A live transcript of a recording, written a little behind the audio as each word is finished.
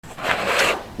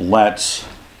Let's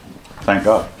thank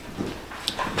God.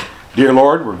 Dear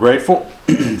Lord, we're grateful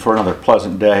for another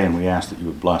pleasant day, and we ask that you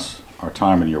would bless our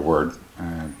time in your word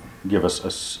and give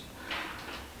us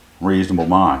reasonable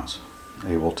minds,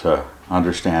 able to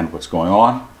understand what's going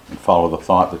on and follow the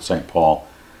thought that St. Paul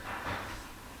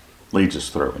leads us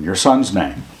through. In your Son's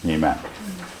name, amen.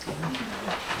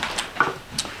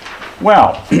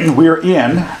 Well, we're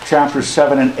in chapters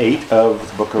 7 and 8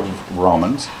 of the book of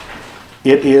Romans.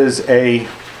 It is a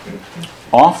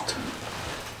oft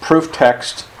proof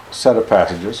text set of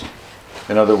passages.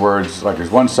 In other words, like there's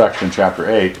one section in chapter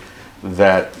 8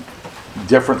 that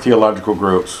different theological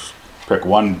groups pick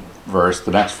one verse,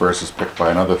 the next verse is picked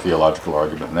by another theological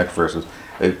argument, the next verse is...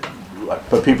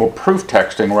 But people proof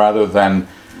texting rather than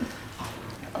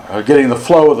getting the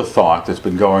flow of the thought that's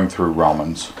been going through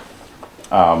Romans.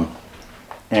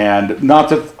 And not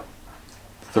that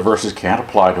the verses can't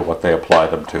apply to what they apply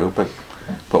them to,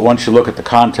 but once you look at the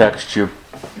context, you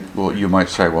might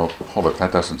say, well, hold it,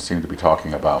 that doesn't seem to be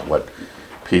talking about what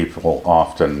people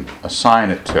often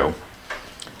assign it to.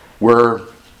 We're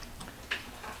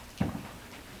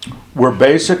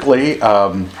basically,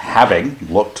 having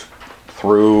looked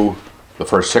through the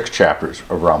first 6 chapters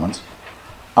of Romans,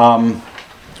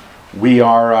 we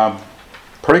are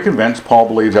pretty convinced Paul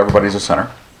believes everybody's a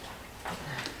sinner.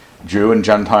 Jew and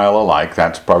Gentile alike,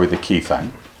 that's probably the key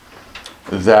thing.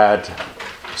 That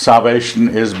salvation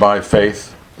is by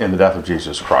faith in the death of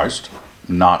Jesus Christ,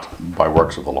 not by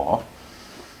works of the law.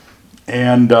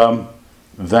 And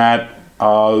that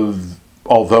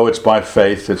although it's by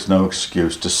faith, it's no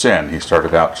excuse to sin. He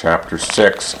started out chapter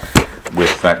 6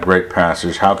 with that great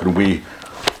passage, how can we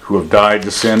who have died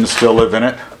to sin still live in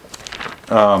it?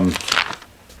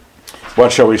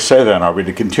 What shall we say then? Are we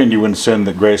to continue in sin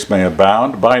that grace may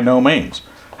abound? By no means.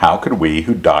 How could we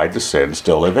who died to sin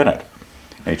still live in it?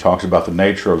 And he talks about the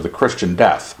nature of the Christian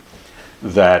death,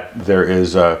 that there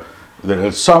is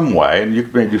some way, and you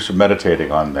can maybe do some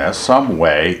meditating on this, some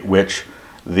way which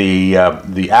the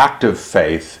act of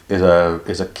faith is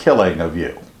a killing of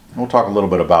you. We'll talk a little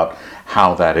bit about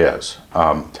how that is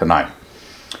tonight.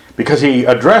 Because he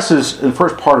addresses, in the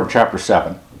first part of chapter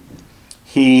 7,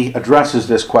 he addresses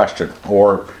this question,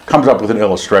 or comes up with an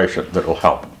illustration that will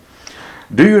help.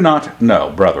 Do you not know,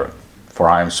 brethren, for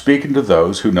I am speaking to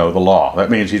those who know the law. That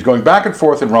means he's going back and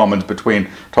forth in Romans between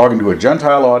talking to a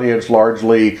Gentile audience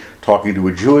largely, talking to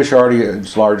a Jewish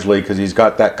audience largely, because he's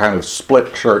got that kind of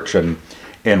split church in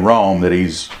Rome that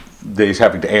he's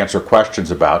having to answer questions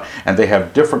about, and they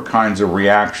have different kinds of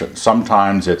reactions.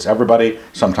 Sometimes it's everybody,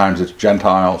 sometimes it's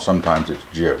Gentile, sometimes it's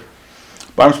Jew.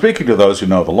 But I'm speaking to those who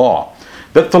know the law,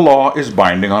 that the law is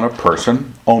binding on a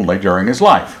person only during his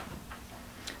life.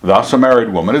 Thus, a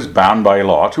married woman is bound by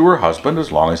law to her husband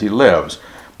as long as he lives.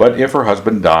 But if her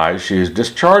husband dies, she is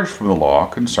discharged from the law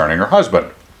concerning her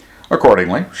husband.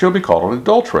 Accordingly, she'll be called an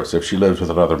adulteress if she lives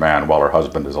with another man while her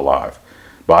husband is alive.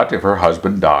 But if her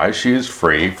husband dies, she is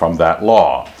free from that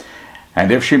law.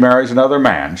 And if she marries another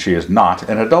man, she is not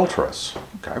an adulteress.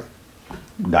 Okay,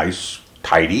 nice,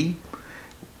 tidy.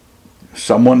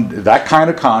 That kind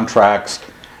of contracts,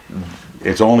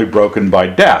 it's only broken by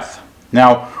death.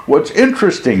 Now, what's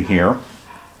interesting here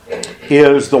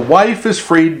is the wife is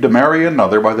freed to marry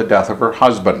another by the death of her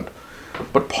husband.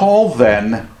 But Paul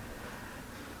then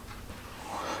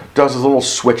does a little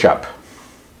switch up.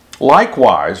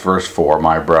 Likewise, verse 4,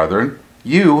 my brethren,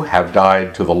 you have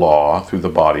died to the law through the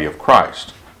body of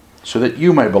Christ, so that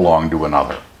you may belong to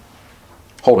another.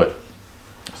 Hold it.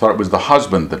 I thought it was the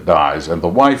husband that dies and the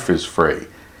wife is free.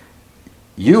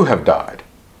 You have died.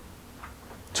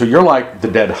 So you're like the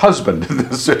dead husband in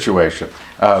this situation.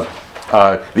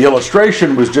 The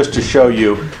illustration was just to show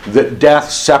you that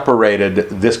death separated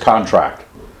this contract.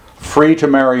 Free to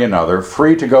marry another,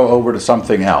 free to go over to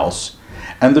something else.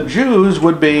 And the Jews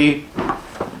would be,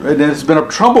 and there's been a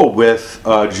trouble with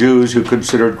Jews who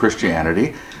considered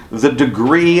Christianity, the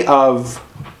degree of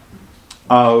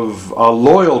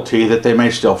loyalty that they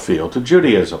may still feel to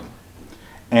Judaism.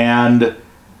 And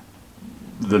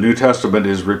the New Testament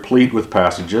is replete with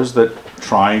passages that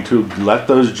trying to let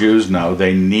those Jews know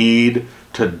they need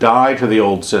to die to the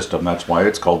old system. That's why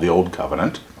it's called the Old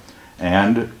Covenant.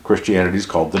 And Christianity is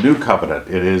called the New Covenant.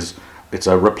 It's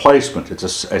a replacement.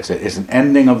 It's an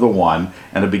ending of the one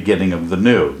and a beginning of the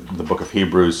new. The book of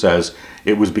Hebrews says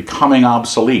it was becoming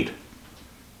obsolete.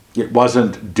 It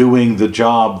wasn't doing the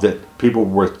job that people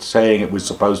were saying it was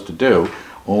supposed to do.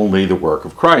 Only the work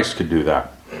of Christ could do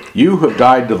that. You have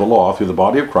died to the law through the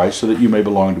body of Christ so that you may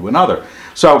belong to another.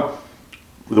 So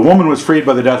the woman was freed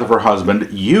by the death of her husband.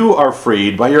 You are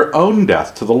freed by your own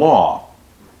death to the law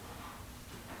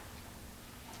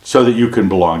so that you can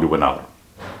belong to another.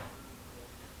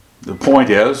 The point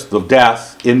is, the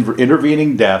death,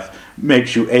 intervening death,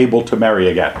 makes you able to marry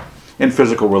again. In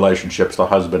physical relationships, the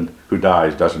husband who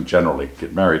dies doesn't generally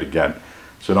get married again,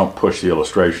 so don't push the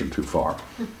illustration too far.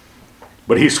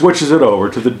 But he switches it over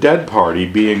to the dead party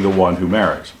being the one who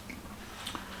marries.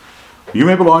 You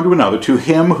may belong to another, to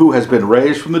him who has been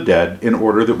raised from the dead, in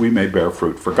order that we may bear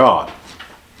fruit for God.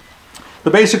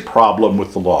 The basic problem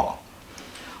with the law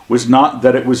was not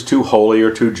that it was too holy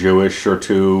or too Jewish or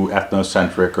too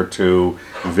ethnocentric or too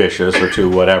vicious or too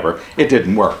whatever. It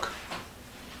didn't work.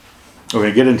 We're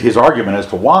going to get into his argument as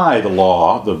to why the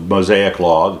law, the Mosaic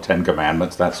law, the Ten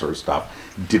Commandments, that sort of stuff,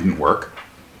 didn't work.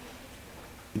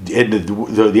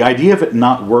 The idea of it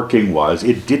not working was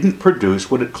it didn't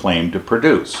produce what it claimed to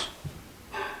produce.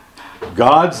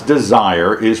 God's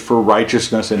desire is for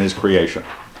righteousness in his creation.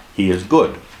 He is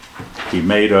good.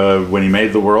 When he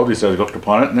made the world, he said he looked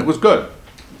upon it and it was good.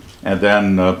 And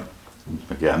then,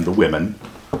 again, the women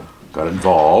got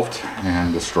involved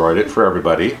and destroyed it for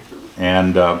everybody.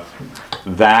 And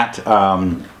that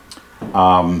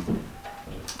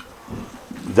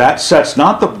sets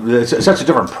sets a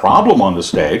different problem on the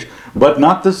stage, but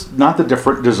not the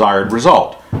different desired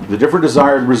result. The different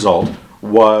desired result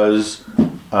was.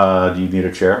 Do you need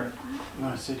a chair? You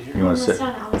want to sit here? You want to sit?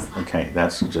 Okay,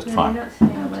 that's just fine. Yeah,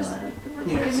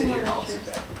 sit here. I'll sit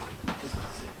back.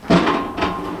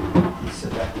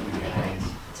 Sit back with your hands.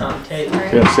 It's on tape.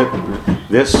 Yeah, sit.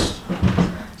 This,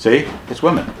 see, it's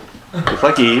women. It's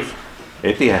like Eve,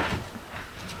 ate the apple.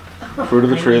 Fruit of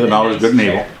the tree of the knowledge of good and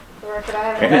evil.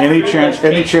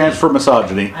 Any chance for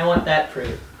misogyny? I want that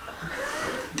fruit.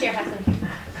 Here, have some.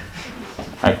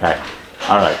 Okay,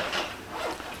 all right.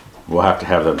 We'll have to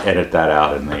have them edit that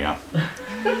out in the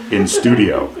in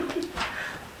studio.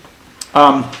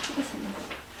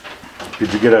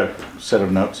 Did you get a set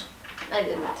of notes? I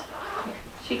didn't.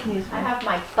 She can use I mine. have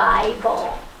my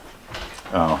Bible.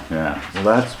 Oh, yeah. Well,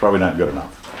 that's probably not good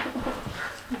enough.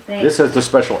 Thanks. This has the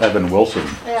special Evan Wilson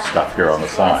Yeah. stuff here on the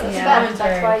side. Yeah. That's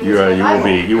why I use You, my Bible.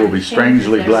 you will be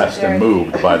strangely blessed and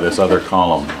moved by this other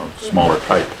column of smaller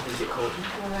type. Is it cold?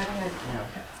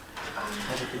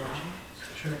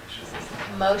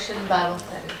 Motion Bible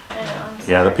study.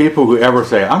 Yeah, the people who ever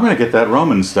say, I'm going to get that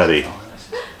Roman study,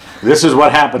 this is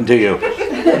what happened to you.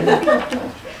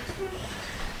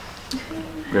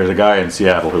 There's a guy in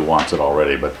Seattle who wants it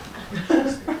already, but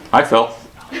hi, Phil.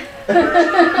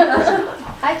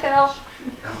 Hi, Phil.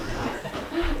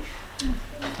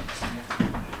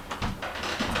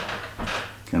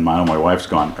 And my wife's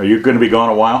gone. Are you going to be gone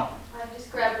a while? I'm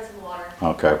just grabbing some water.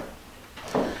 Okay.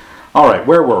 All right,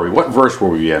 where were we? What verse were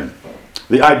we in?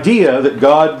 The idea that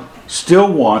God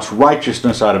still wants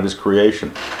righteousness out of his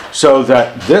creation. So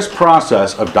that this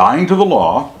process of dying to the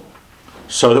law,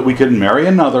 so that we can marry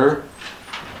another,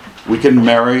 we can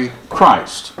marry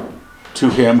Christ, to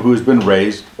him who has been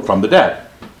raised from the dead.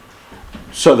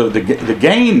 So the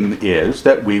gain is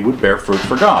that we would bear fruit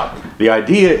for God. The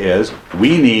idea is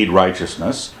we need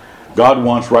righteousness. God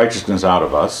wants righteousness out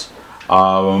of us.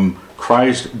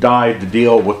 Christ died to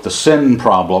deal with the sin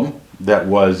problem that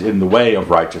was in the way of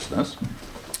righteousness.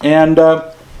 And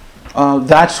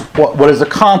that's what is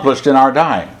accomplished in our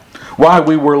dying. While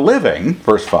we were living,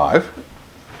 verse 5,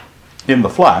 in the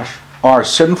flesh, our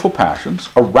sinful passions,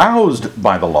 aroused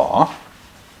by the law,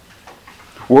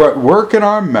 were at work in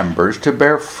our members to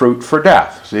bear fruit for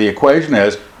death. So the equation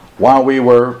is, while we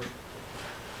were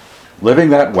living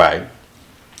that way,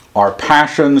 our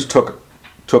passions took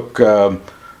the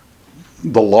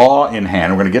law in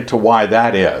hand. We're going to get to why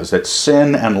that is. That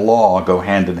sin and law go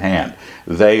hand in hand.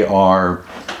 They are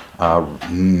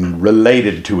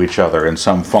related to each other in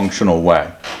some functional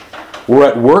way. We're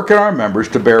at work in our members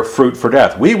to bear fruit for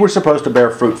death. We were supposed to bear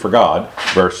fruit for God,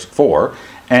 verse 4,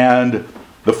 and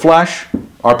the flesh,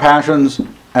 our passions,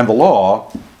 and the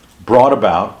law brought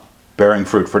about bearing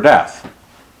fruit for death.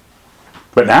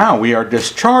 But now we are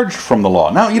discharged from the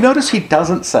law. Now you notice he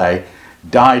doesn't say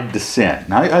died to sin.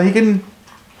 Now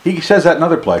he says that in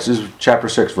other places, chapter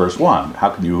 6, verse 1.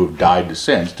 How can you who have died to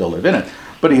sin still live in it?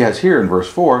 But he has here in verse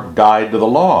 4, died to the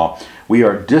law. We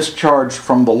are discharged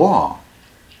from the law.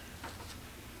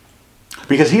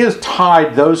 Because he has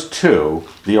tied those two,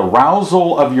 the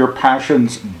arousal of your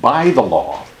passions by the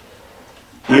law,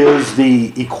 is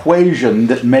the equation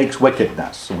that makes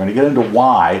wickedness. We're going to get into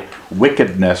why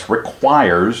wickedness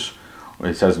requires,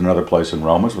 it says in another place in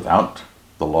Romans, without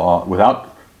the law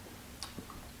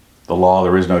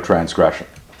there is no transgression.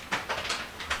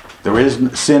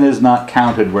 Sin is not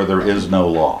counted where there is no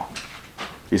law.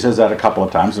 He says that a couple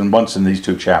of times, and once in these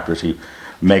two chapters he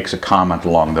makes a comment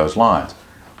along those lines.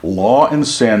 Law and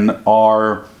sin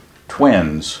are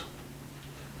twins.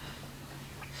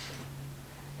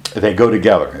 They go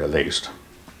together, at least.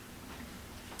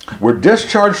 We're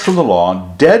discharged from the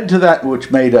law, dead to that which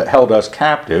held us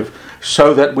captive,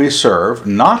 so that we serve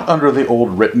not under the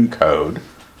old written code,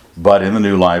 but in the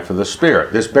new life of the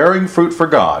Spirit. This bearing fruit for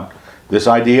God, this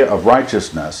idea of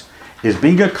righteousness, is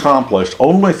being accomplished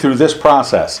only through this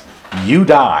process. You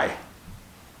die.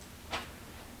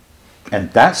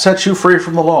 And that sets you free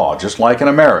from the law, just like in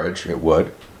a marriage it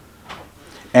would.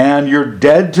 And you're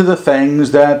dead to the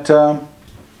things that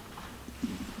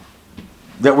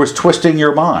was twisting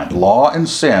your mind. Law and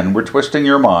sin were twisting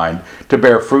your mind to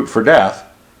bear fruit for death.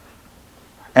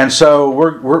 And so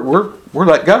we're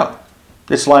let go.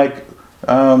 It's like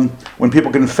when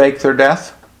people can fake their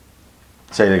death.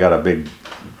 Say they got a big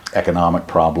economic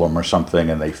problem or something,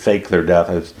 and they fake their death.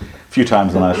 A few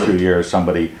times in the last few years,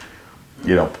 somebody,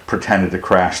 pretended to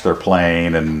crash their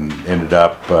plane and ended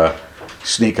up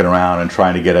sneaking around and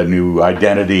trying to get a new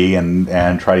identity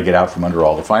and try to get out from under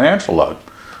all the financial load,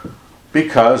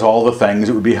 because all the things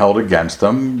that would be held against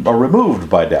them are removed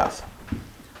by death.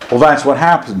 Well, that's what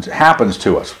happens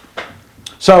to us.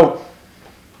 So,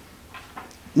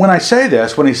 when I say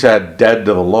this, when he said dead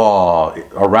to the law,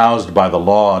 aroused by the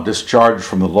law, discharged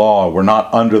from the law, we're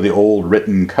not under the old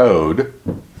written code.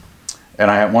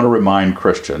 And I want to remind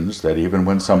Christians that even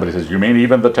when somebody says, you mean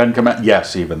even the Ten Commandments?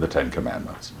 Yes, even the Ten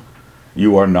Commandments.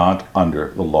 You are not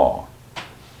under the law.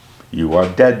 You are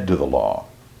dead to the law.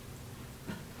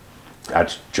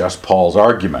 That's just Paul's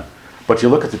argument. But you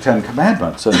look at the Ten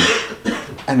Commandments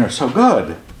and they're so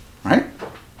good, right?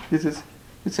 It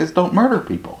says don't murder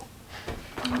people.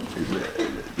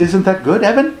 Isn't that good,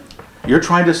 Evan? You're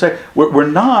trying to say, we're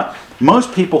not,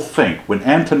 most people think when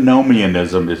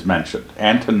antinomianism is mentioned,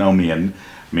 antinomian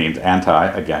means anti,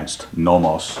 against,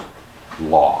 nomos,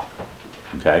 law.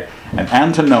 Okay? An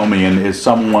antinomian is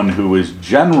someone who is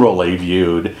generally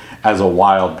viewed as a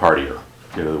wild partier.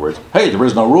 In other words, hey, there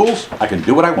is no rules, I can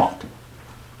do what I want.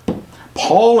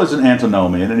 Paul is an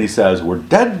antinomian, and he says we're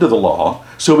dead to the law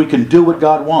so we can do what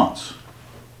God wants.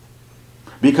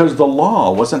 Because the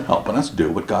law wasn't helping us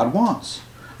do what God wants.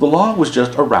 The law was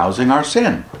just arousing our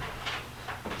sin.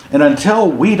 And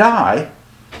until we die,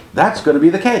 that's going to be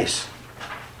the case.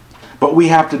 But we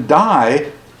have to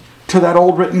die to that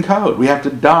old written code. We have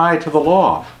to die to the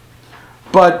law.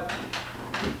 But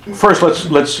first,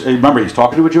 let's remember, he's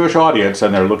talking to a Jewish audience,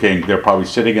 and they're probably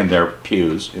sitting in their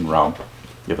pews in Rome,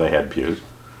 if they had pews,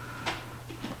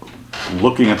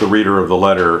 looking at the reader of the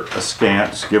letter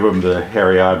askance, give him the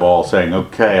hairy eyeball, saying,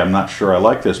 okay, I'm not sure I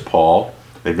like this Paul.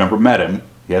 They've never met him.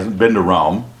 He hasn't been to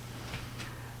Rome.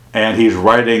 And he's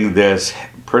writing this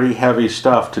pretty heavy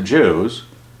stuff to Jews.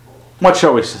 What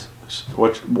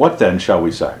then shall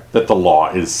we say? That the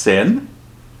law is sin?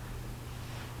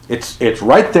 It's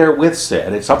right there with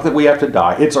sin. It's something we have to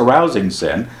die. It's arousing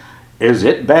sin. Is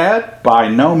it bad? By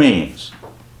no means.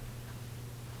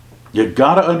 You've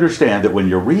got to understand that when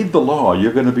you read the law,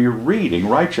 you're going to be reading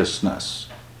righteousness.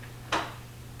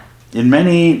 You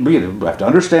have to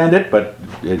understand it, but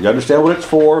you understand what it's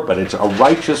for, but it's a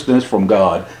righteousness from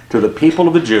God to the people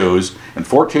of the Jews in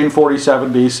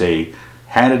 1447 BC,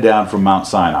 handed down from Mount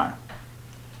Sinai.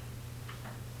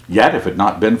 Yet, if it had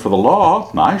not been for the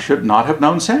law, I should not have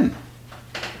known sin.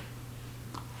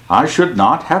 I should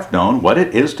not have known what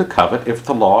it is to covet if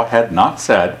the law had not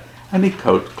said, and he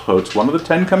quotes one of the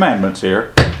Ten Commandments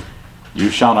here, you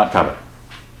shall not covet.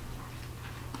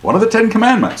 One of the Ten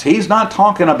Commandments. He's not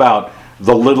talking about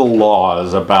the little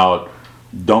laws about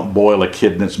don't boil a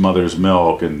kid in its mother's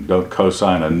milk and don't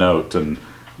co-sign a note and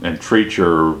treat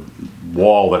your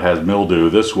wall that has mildew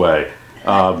this way.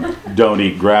 Don't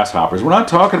eat grasshoppers. We're not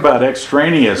talking about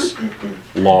extraneous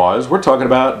laws. We're talking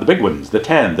about the big ones, the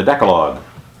 10, the Decalogue.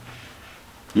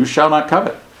 You shall not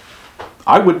covet.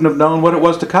 I wouldn't have known what it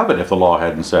was to covet if the law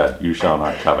hadn't said, you shall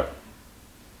not covet.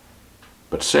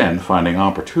 But sin, finding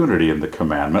opportunity in the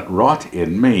commandment, wrought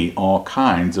in me all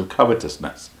kinds of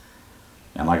covetousness.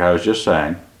 And like I was just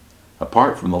saying,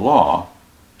 apart from the law,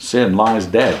 sin lies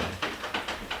dead.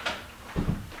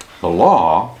 The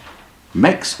law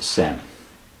makes sin.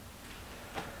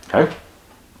 Okay?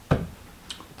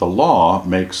 The law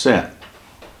makes sin.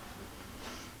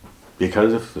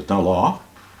 Because if there's no law,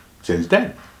 sin's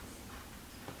dead.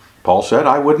 Paul said,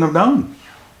 I wouldn't have known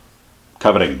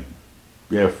coveting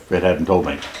if it hadn't told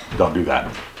me, don't do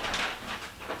that.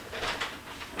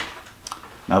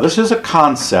 Now this is a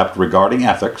concept regarding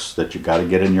ethics that you've got to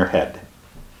get in your head.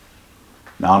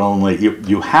 Not only,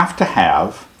 you have to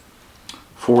have,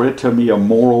 for it to be a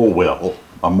moral will,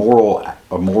 a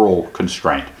moral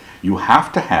constraint, you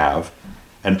have to have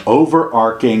an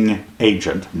overarching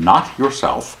agent, not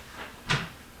yourself,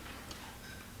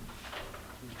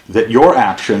 that your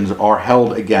actions are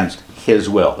held against his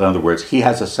will. In other words, he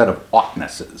has a set of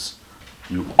oughtnesses.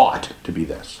 You ought to be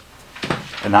this.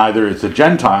 And neither is the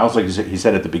Gentiles, like he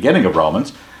said at the beginning of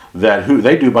Romans, that who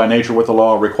they do by nature what the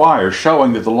law requires,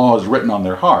 showing that the law is written on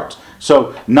their hearts.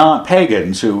 So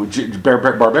non-pagans,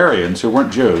 barbarians who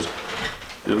weren't Jews,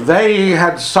 they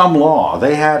had some law.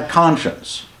 They had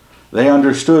conscience. They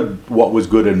understood what was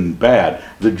good and bad.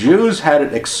 The Jews had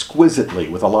it exquisitely,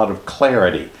 with a lot of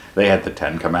clarity. They had the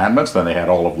Ten Commandments, then they had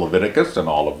all of Leviticus and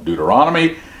all of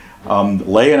Deuteronomy,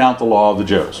 laying out the law of the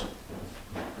Jews.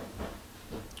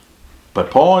 But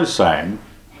Paul is saying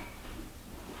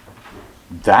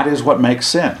that is what makes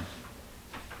sin.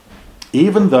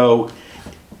 Even though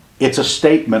it's a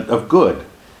statement of good.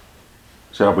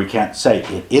 So we can't say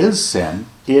it is sin,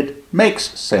 it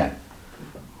makes sin.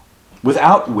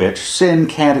 Without which sin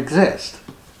can't exist.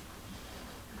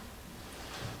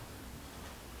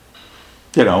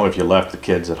 You know, if you left the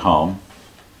kids at home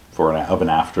for an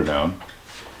afternoon,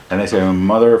 and they say,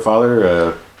 Mother or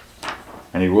Father,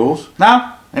 any rules?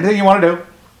 No, anything you want to do.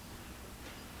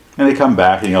 And they come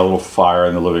back and you got a little fire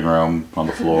in the living room on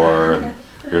the floor, and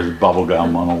there's bubble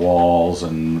gum on the walls,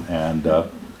 and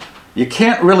you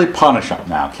can't really punish them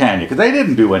now, can you? Because they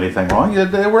didn't do anything wrong.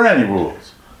 There weren't any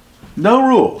rules. No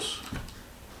rules.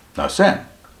 No sin.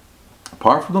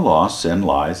 Apart from the law, sin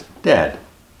lies dead.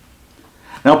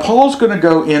 Now, Paul's going to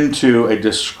go into a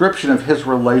description of his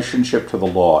relationship to the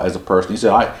law as a person. He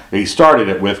said, he started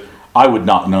it with, I would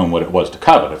not know what it was to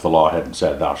covet if the law hadn't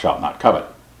said, thou shalt not covet.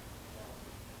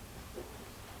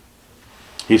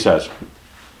 He says,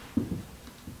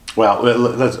 well,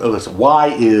 listen, why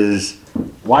is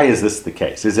this the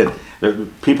case? Is it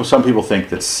some people think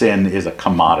that sin is a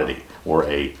commodity or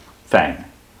a thing,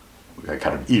 a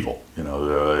kind of evil,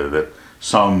 that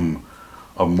some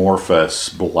amorphous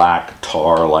black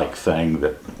tar-like thing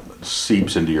that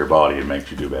seeps into your body and makes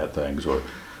you do bad things, or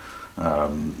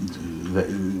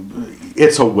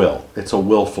it's a will, it's a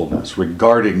willfulness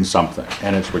regarding something,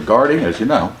 and it's regarding, as you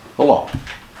know, the law.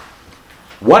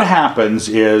 What happens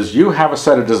is you have a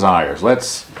set of desires.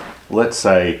 Let's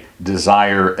say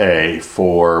desire A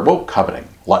for coveting,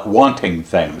 like wanting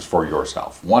things for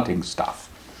yourself, wanting stuff.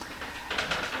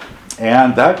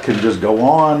 And that can just go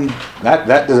on. That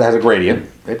has a gradient.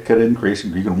 It could increase.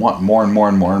 You can want more and more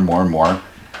and more and more and more.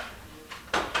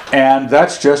 And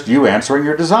that's just you answering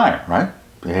your desire, right?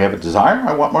 You have a desire,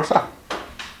 I want more stuff.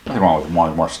 Nothing wrong with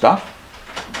wanting more stuff.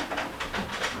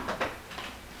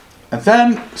 And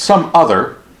then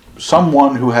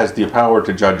someone who has the power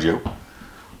to judge you,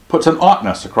 puts an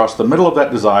oughtness across the middle of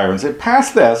that desire and says,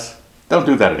 past this, don't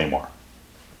do that anymore.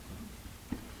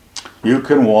 You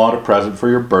can want a present for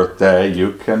your birthday.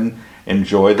 You can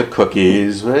enjoy the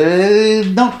cookies.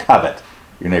 Don't covet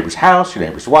your neighbor's house, your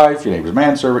neighbor's wife, your neighbor's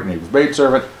manservant, your neighbor's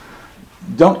maidservant.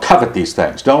 Don't covet these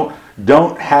things.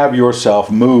 Don't have yourself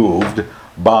moved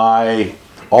by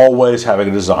always having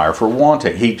a desire for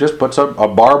wanting. He just puts a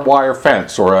barbed wire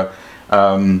fence or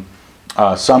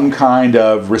some kind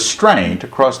of restraint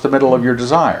across the middle of your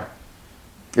desire.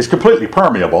 It's completely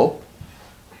permeable,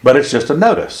 but it's just a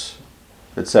notice.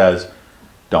 It says,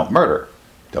 don't murder,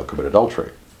 don't commit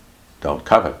adultery, don't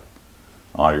covet,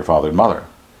 honor your father and mother,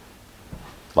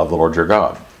 love the Lord your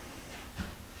God,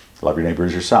 love your neighbor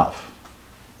as yourself.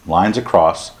 Lines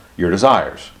across your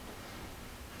desires.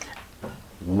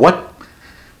 What,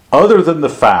 other than the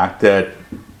fact that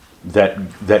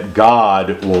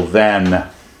God will then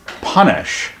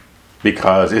punish,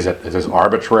 because is this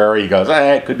arbitrary? He goes,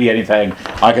 it could be anything.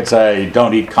 I could say,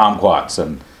 don't eat kumquats,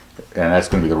 and that's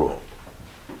going to be the rule.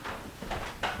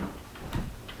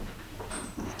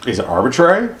 Is it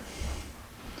arbitrary?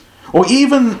 Or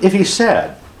even if he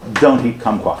said, don't eat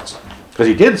kumquats, because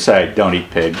he did say, don't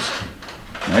eat pigs,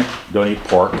 right? Don't eat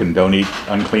pork, and don't eat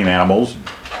unclean animals,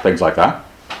 things like that.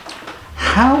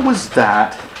 How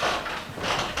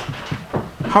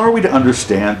are we to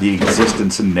understand the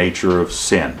existence and nature of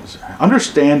sins?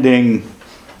 Understanding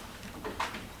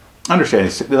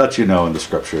lets you know in the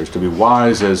scriptures to be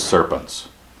wise as serpents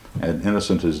and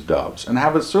innocent as doves, and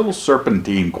have a little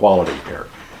serpentine quality here.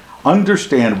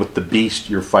 Understand what the beast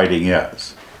you're fighting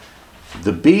is.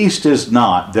 The beast is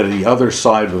not that the other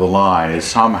side of the line is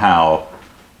somehow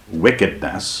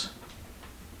wickedness.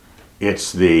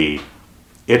 It's the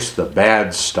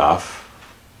bad stuff.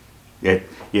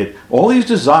 All these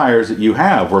desires that you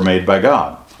have were made by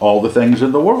God. All the things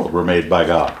in the world were made by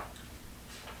God.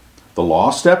 The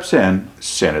law steps in,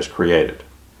 sin is created.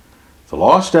 The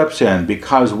law steps in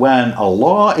because when a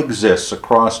law exists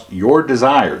across your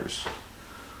desires,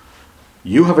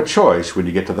 you have a choice when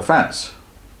you get to the fence,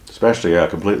 especially a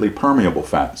completely permeable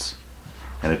fence.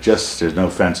 And there's no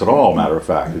fence at all, matter of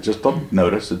fact. It's just a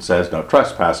notice. It says no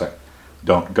trespassing.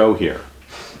 Don't go here.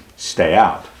 Stay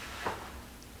out.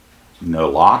 No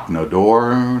lock, no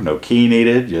door, no key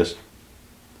needed, just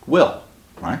will,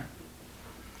 right?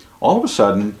 All of a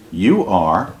sudden, you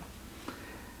are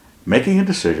making a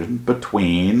decision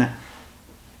between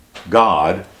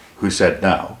God, who said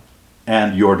no,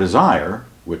 and your desire,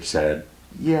 which said,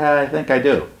 yeah, I think I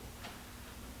do.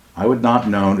 I would not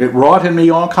know. It wrought in me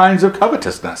all kinds of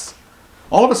covetousness.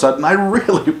 All of a sudden, I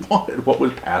really wanted what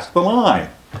was past the line.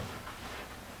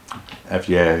 If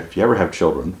you ever have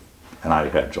children, and I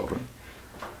had children,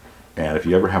 and if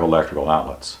you ever have electrical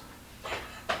outlets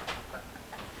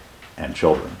and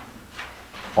children,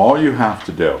 all you have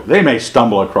to do, they may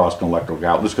stumble across an electrical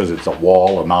outlet just because it's a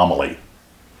wall anomaly.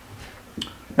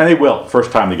 And they will.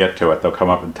 First time they get to it, they'll come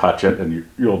up and touch it, and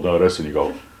you'll notice, and you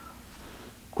go,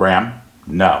 Graham,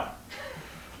 no.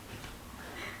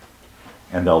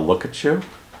 And they'll look at you,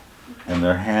 and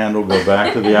their hand will go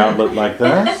back to the outlet like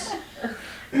this,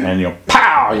 and you'll,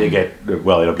 pow, you get,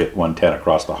 well, they don't get 110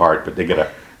 across the heart, but they get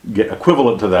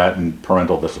equivalent to that in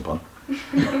parental discipline.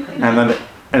 And then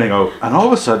they go, and all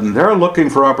of a sudden they're looking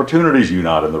for opportunities. You're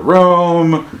not in the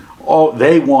room. Oh,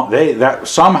 that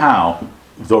somehow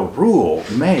the rule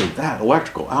made that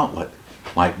electrical outlet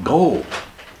like gold.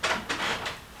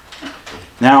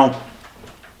 Now,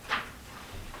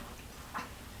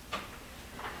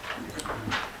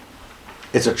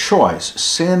 it's a choice.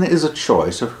 Sin is a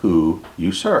choice of who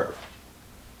you serve.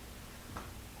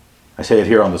 I say it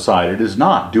here on the side. It is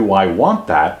not, do I want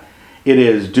that? It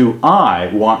is, do I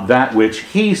want that which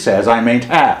he says I may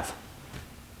have?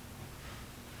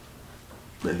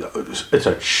 It's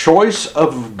a choice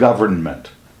of government.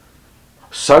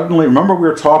 Suddenly, remember we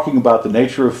were talking about the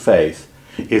nature of faith,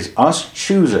 is us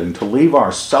choosing to leave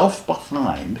ourself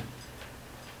behind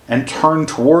and turn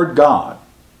toward God.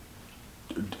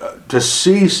 To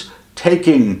cease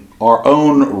taking our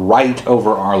own right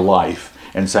over our life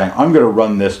and saying, I'm going to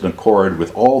run this in accord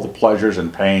with all the pleasures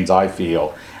and pains I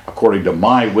feel according to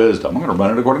my wisdom. I'm going to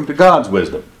run it according to God's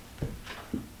wisdom.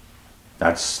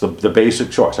 That's the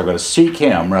basic choice. I'm going to seek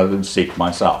him rather than seek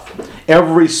myself.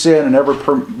 Every sin and every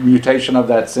permutation of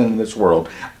that sin in this world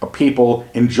are people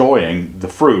enjoying the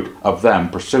fruit of them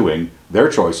pursuing their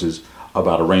choices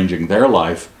about arranging their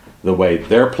life the way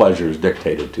their pleasures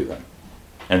dictated to them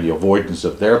and the avoidance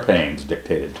of their pains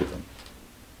dictated to them.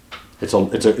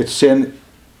 Sin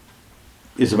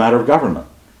is a matter of government.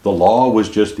 The law was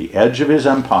just the edge of his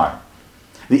empire.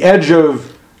 The edge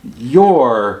of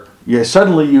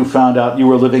suddenly you found out you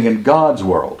were living in God's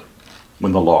world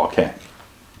when the law came.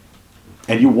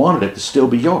 And you wanted it to still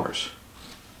be yours.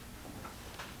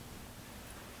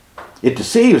 It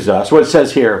deceives us. What it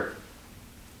says here,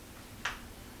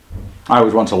 I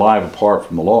was once alive apart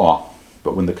from the law,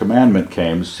 but when the commandment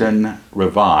came, sin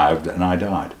revived and I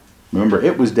died. Remember,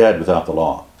 it was dead without the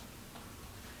law.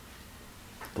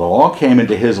 The law came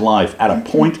into his life at a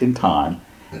point in time,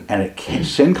 and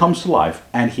sin comes to life,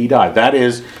 and he died. That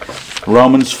is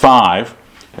Romans 5.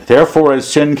 Therefore,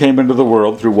 as sin came into the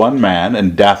world through one man,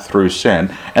 and death through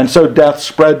sin, and so death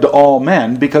spread to all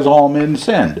men because all men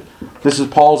sinned. This is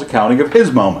Paul's accounting of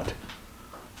his moment.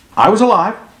 I was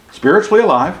alive, spiritually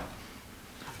alive.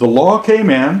 The law came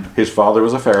in. His father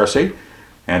was a Pharisee,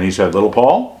 and he said, little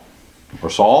Paul, or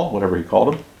Saul, whatever he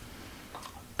called him,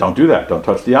 don't do that. Don't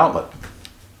touch the outlet.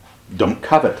 Don't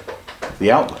covet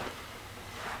the outlet.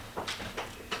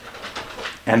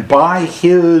 And by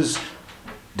his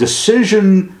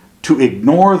decision to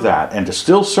ignore that and to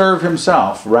still serve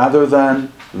himself rather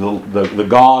than the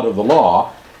God of the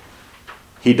law,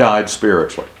 he died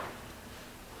spiritually.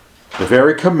 The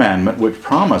very commandment which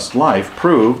promised life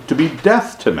proved to be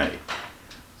death to me.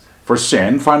 For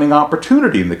sin, finding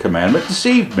opportunity in the commandment,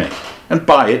 deceived me, and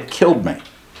by it killed me.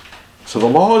 So the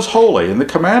law is holy, and the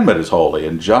commandment is holy,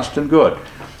 and just and good.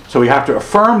 So we have to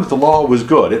affirm that the law was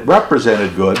good. It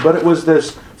represented good, but it was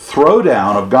this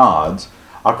throwdown of God's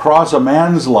across a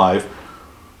man's life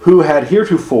who had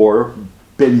heretofore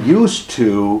been used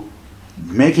to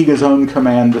making his own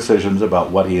command decisions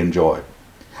about what he enjoyed,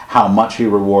 how much he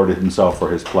rewarded himself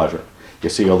for his pleasure. You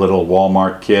see a little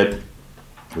Walmart kid,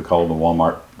 we call them the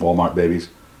Walmart babies,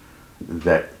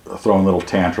 that throwing little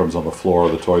tantrums on the floor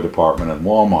of the toy department in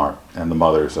Walmart, and the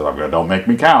mother said, don't make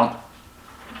me count.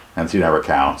 And she never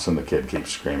counts, and the kid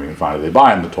keeps screaming, and finally they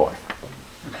buy him the toy.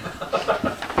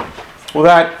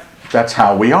 Well, that's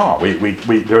how we are.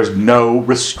 There's no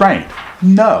restraint.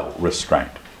 No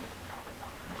restraint.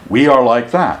 We are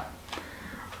like that.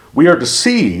 We are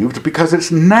deceived because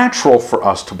it's natural for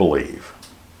us to believe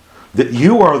that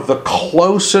you are the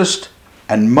closest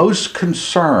and most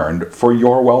concerned for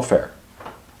your welfare.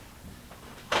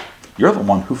 You're the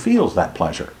one who feels that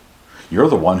pleasure. You're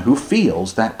the one who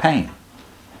feels that pain.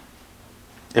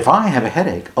 If I have a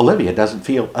headache, Olivia doesn't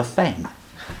feel a thing.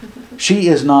 She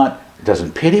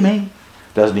doesn't pity me,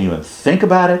 doesn't even think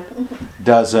about it,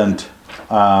 doesn't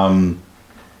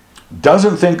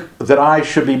think that I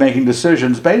should be making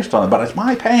decisions based on it. But it's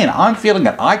my pain. I'm feeling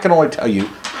it. I can only tell you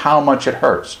how much it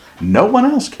hurts. No one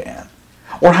else can.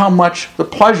 Or how much the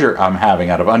pleasure I'm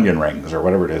having out of onion rings or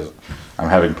whatever it is I'm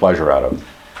having pleasure out of.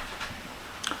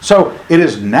 So it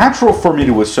is natural for me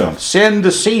to assume sin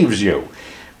deceives you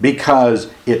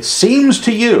because it seems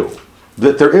to you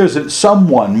that there isn't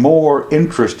someone more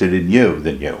interested in you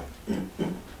than you.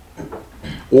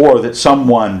 Or that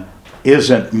someone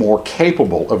isn't more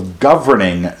capable of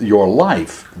governing your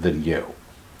life than you.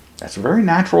 That's a very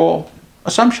natural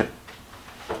assumption.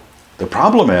 The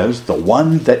problem is the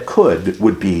one that could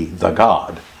would be the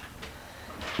God.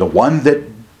 The one that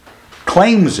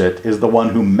claims it is the one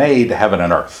who made heaven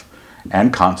and earth,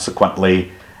 and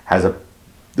consequently has a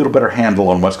little better handle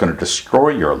on what's going to destroy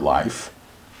your life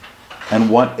and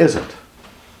what isn't.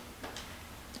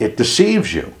 It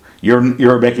deceives you.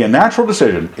 You're making a natural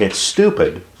decision. It's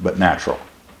stupid, but natural.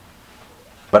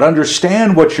 But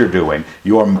understand what you're doing.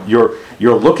 You're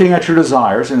looking at your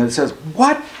desires, and it says,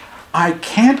 "What? I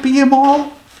can't be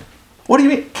immoral? What do you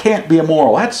mean can't be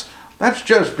immoral? That's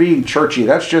just being churchy.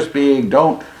 That's just being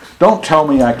don't tell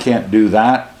me I can't do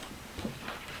that."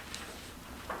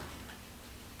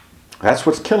 That's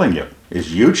what's killing you.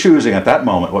 Is you choosing at that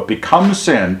moment. What becomes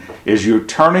sin is you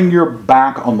turning your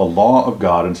back on the law of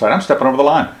God and saying, "I'm stepping over the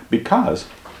line because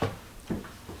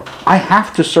I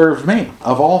have to serve me.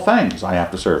 Of all things, I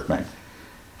have to serve me."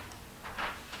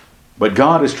 But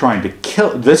God is trying to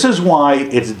kill. This is why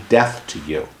it's death to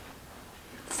you.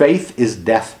 Faith is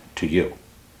death to you.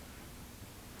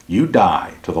 You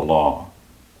die to the law.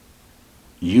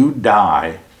 You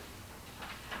die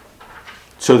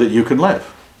so that you can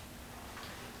live.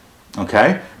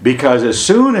 Okay? Because as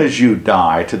soon as you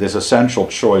die to this essential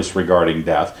choice regarding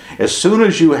death, as soon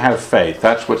as you have faith,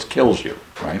 that's what kills you,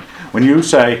 right? When you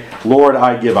say, "Lord,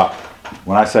 I give up."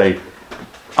 When I say,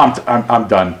 I'm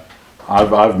done.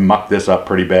 I've mucked this up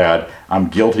pretty bad. I'm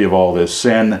guilty of all this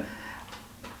sin.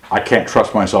 I can't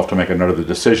trust myself to make another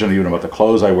decision even about the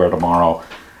clothes I wear tomorrow.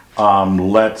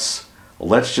 Let's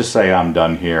just say I'm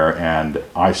done here, and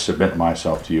I submit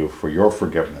myself to you for your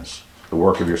forgiveness, the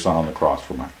work of your Son on the cross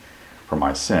for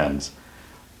my sins.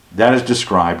 That is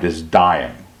described as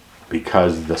dying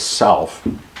because the self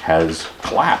has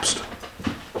collapsed.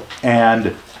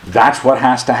 And that's what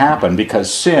has to happen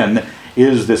because sin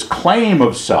is this claim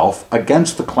of self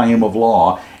against the claim of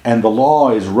law, and the law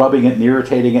is rubbing it and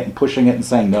irritating it and pushing it and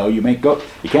saying, "No, you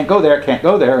can't go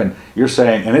there," and you're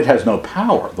saying, and it has no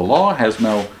power. The law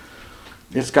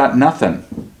it's got nothing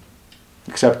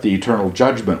except the eternal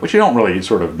judgment, which you don't really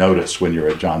sort of notice when you're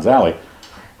at John's Alley.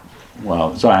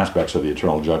 Well, some aspects of the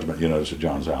eternal judgment you notice at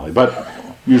John's Alley, but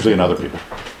usually in other people.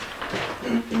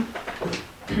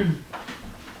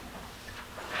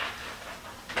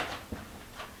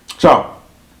 So,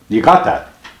 you got that.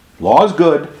 Law is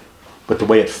good, but the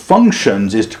way it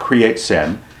functions is to create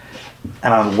sin.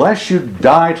 And unless you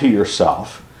die to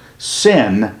yourself,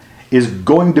 sin is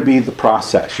going to be the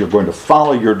process. You're going to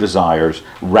follow your desires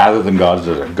rather than God's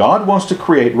desire. God wants to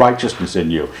create righteousness in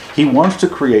you. He wants to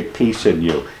create peace in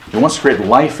you. He wants to create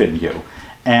life in you.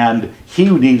 And He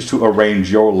needs to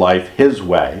arrange your life His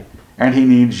way. And He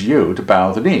needs you to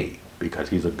bow the knee because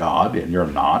He's a God and you're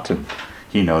not. And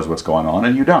He knows what's going on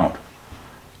and you don't.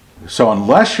 So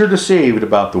unless you're deceived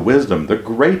about the wisdom, the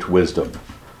great wisdom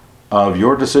of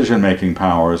your decision-making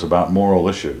powers about moral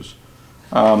issues,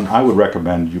 I would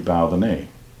recommend you bow the knee.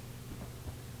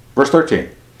 Verse 13.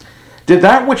 Did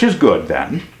that which is good,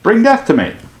 then, bring death to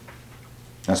me?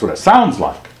 That's what it sounds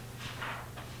like.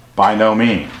 By no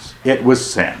means. It was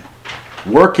sin,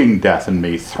 working death in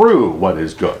me through what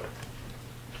is good.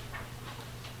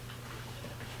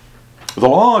 The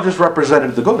law just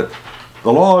represented the good.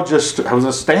 The law just was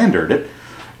a standard.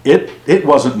 It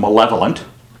wasn't malevolent.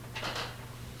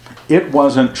 It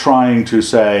wasn't trying to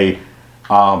say,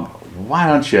 why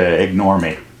don't you ignore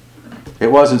me?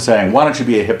 It wasn't saying, why don't you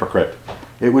be a hypocrite?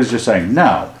 It was just saying,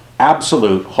 no,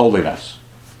 absolute holiness.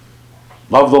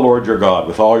 Love the Lord your God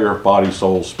with all your body,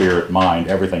 soul, spirit, mind,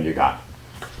 everything you got.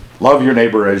 Love your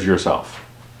neighbor as yourself.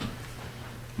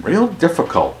 Real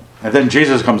difficult. And then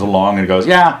Jesus comes along and goes,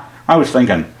 yeah, I was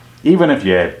thinking, even if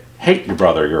you hate your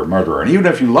brother, you're a murderer. And even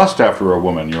if you lust after a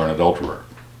woman, you're an adulterer.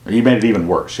 He made it even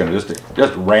worse.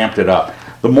 Just ramped it up.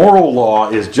 The moral law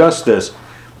is just this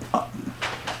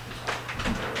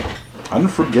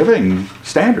unforgiving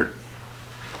standard.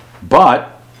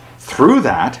 But through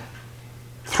that,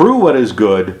 through what is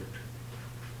good,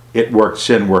 it worked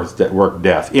sin, worked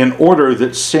death, in order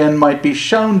that sin might be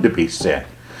shown to be sin.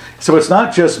 So it's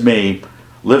not just me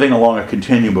living along a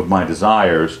continuum of my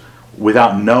desires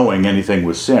without knowing anything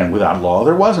was sin. Without law,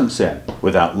 there wasn't sin.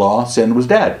 Without law, sin was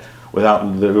dead.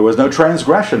 There was no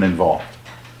transgression involved.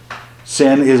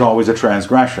 Sin is always a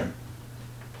transgression,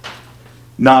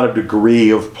 not a degree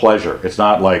of pleasure. It's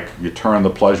not like you turn the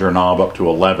pleasure knob up to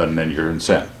 11 and you're in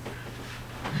sin.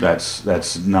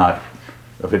 That's not.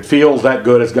 If it feels that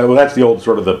good, it's good. Well, that's the old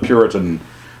sort of the Puritan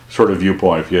sort of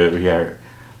viewpoint. I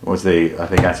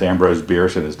think that's Ambrose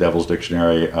Bierce in his Devil's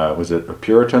Dictionary. Was it a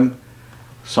Puritan?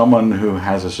 Someone who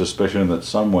has a suspicion that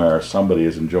somewhere somebody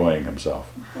is enjoying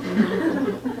himself.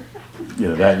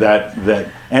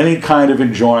 That any kind of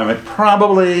enjoyment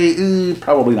probably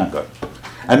not good.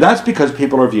 And that's because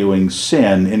people are viewing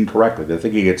sin incorrectly. They're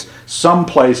thinking it's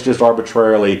someplace just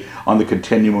arbitrarily on the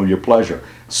continuum of your pleasure.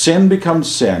 Sin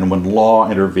becomes sin when law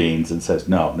intervenes and says,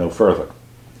 no further.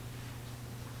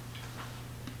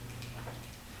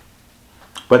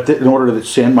 But in order that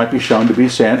sin might be shown to be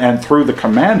sin, and through the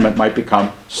commandment might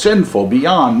become sinful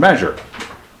beyond measure.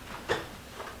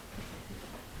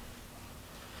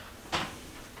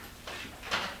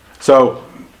 So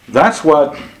that's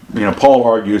what Paul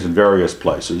argues in various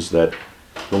places, that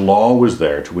the law was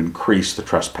there to increase the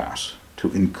trespass,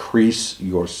 to increase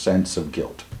your sense of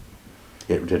guilt.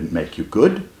 It didn't make you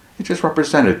good, it just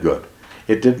represented good.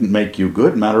 It didn't make you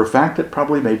good, matter of fact, it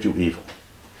probably made you evil.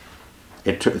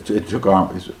 It took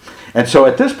arms. And so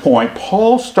at this point,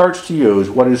 Paul starts to use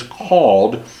what is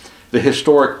called the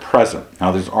historic present.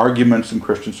 Now there's arguments in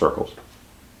Christian circles.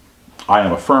 I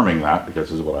am affirming that because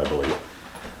this is what I believe.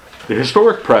 The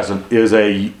historic present is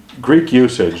a Greek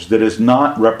usage that is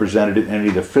not represented in any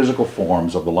of the physical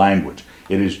forms of the language.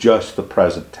 It is just the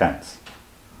present tense.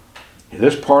 In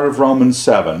this part of Romans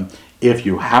 7, if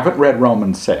you haven't read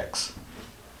Romans 6,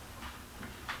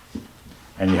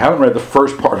 and you haven't read the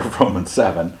first part of Romans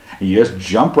 7, and you just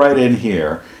jump right in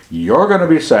here, you're going to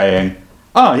be saying,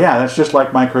 oh yeah, that's just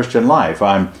like my Christian life.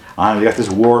 I got this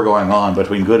war going on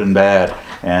between good and bad,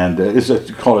 and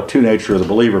it's called a two nature of the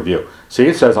believer view. See,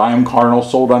 it says, I am carnal,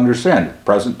 sold under sin,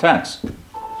 present tense.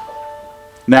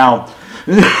 Now,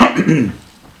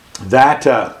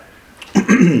 that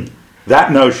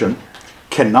notion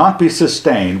cannot be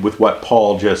sustained with what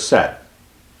Paul just said.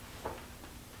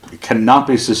 It cannot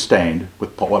be sustained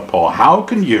with what Paul. How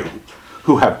can you,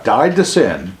 who have died to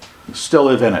sin, still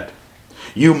live in it?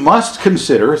 You must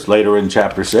consider, it's later in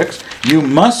chapter 6, you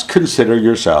must consider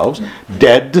yourselves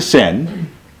dead to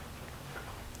sin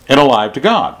and alive to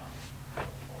God.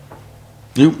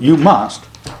 You must.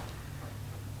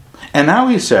 And now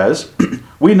he says,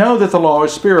 we know that the law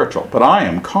is spiritual, but I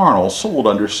am carnal, sold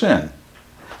under sin.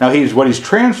 Now what he's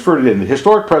transferred it in, the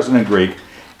historic present in Greek,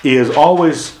 is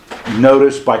always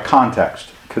noticed by context,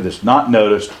 because it's not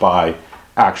noticed by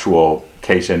actual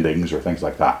case endings or things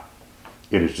like that.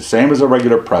 It is the same as a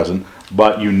regular present,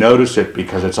 but you notice it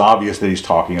because it's obvious that he's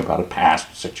talking about a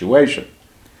past situation.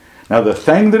 Now the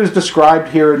thing that is described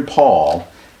here in Paul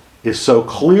is so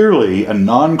clearly a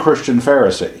non-Christian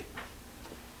Pharisee,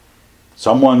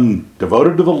 someone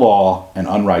devoted to the law and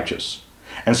unrighteous,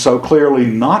 and so clearly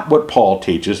not what Paul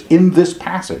teaches in this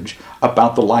passage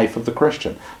about the life of the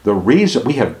Christian. The reason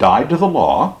we have died to the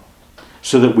law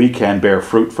so that we can bear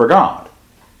fruit for God.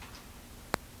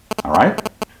 All right?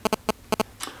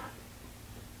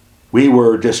 We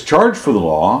were discharged from the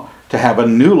law to have a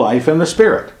new life in the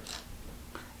Spirit.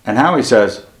 And now he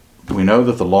says, we know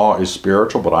that the law is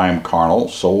spiritual, but I am carnal,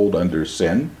 sold under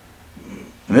sin.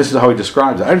 And this is how he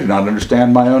describes it. I do not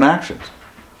understand my own actions.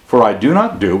 For I do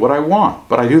not do what I want,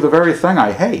 but I do the very thing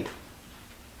I hate.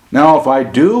 Now if I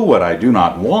do what I do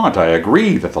not want, I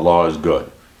agree that the law is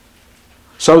good.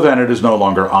 So then it is no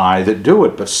longer I that do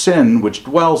it, but sin which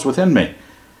dwells within me.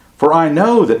 For I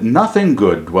know that nothing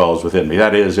good dwells within me,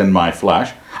 that is, in my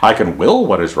flesh. I can will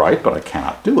what is right, but I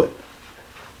cannot do it.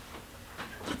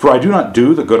 For I do not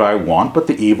do the good I want, but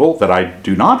the evil that I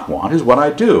do not want is what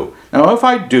I do. Now if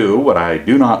I do what I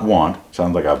do not want,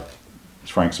 sounds like a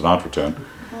Frank Sinatra tune.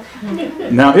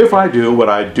 Now if I do what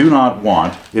I do not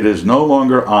want, it is no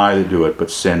longer I that do it, but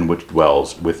sin which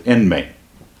dwells within me.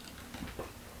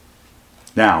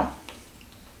 Now,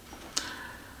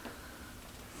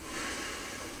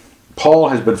 Paul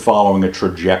has been following a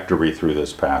trajectory through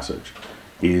this passage.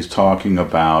 He's talking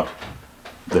about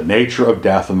the nature of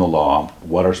death and the law,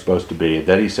 what are supposed to be.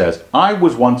 Then he says, I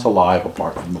was once alive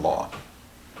apart from the law.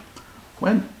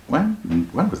 When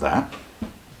was that?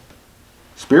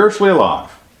 Spiritually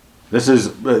alive.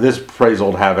 This plays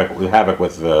old havoc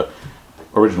with the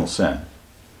original sin.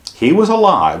 He was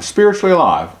alive, spiritually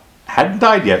alive, hadn't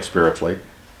died yet spiritually,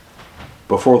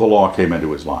 before the law came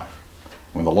into his life.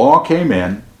 When the law came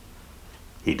in,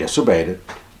 he disobeyed it,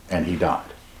 and he died.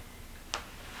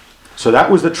 So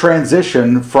that was the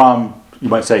transition from, you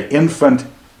might say, infant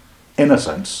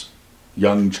innocence,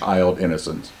 young child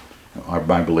innocence.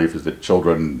 My belief is that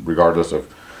children, regardless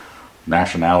of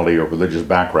nationality or religious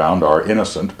background, are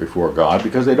innocent before God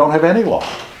because they don't have any law.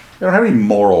 They don't have any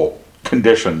moral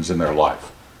conditions in their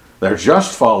life. They're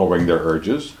just following their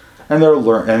urges, and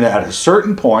and at a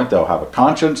certain point they'll have a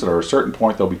conscience, and at a certain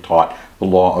point they'll be taught the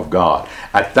law of God.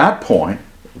 At that point,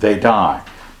 they die.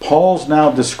 Paul's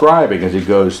now describing, as he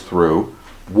goes through,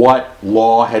 what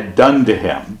law had done to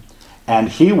him. And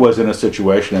he was in a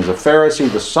situation as a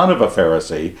Pharisee, the son of a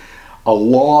Pharisee, a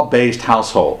law-based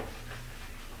household.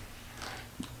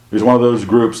 He was one of those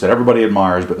groups that everybody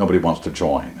admires, but nobody wants to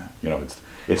join.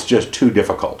 It's just too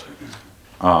difficult.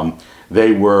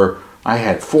 I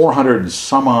had 400 and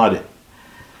some odd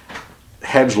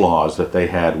hedge laws that they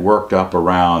had worked up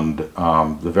around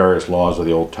the various laws of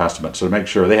the Old Testament. So to make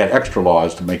sure, they had extra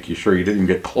laws to make sure you didn't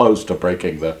get close to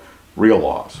breaking the real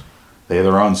laws. They had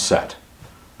their own set.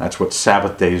 That's what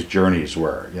Sabbath days journeys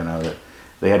were.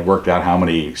 They had worked out how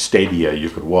many stadia you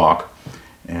could walk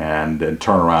and then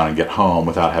turn around and get home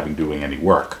without having doing any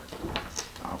work.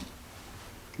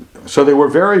 So they were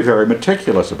very, very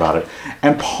meticulous about it.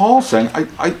 And Paul's saying,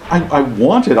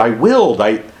 I willed,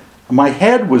 my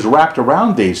head was wrapped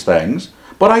around these things,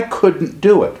 but I couldn't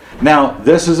do it. Now,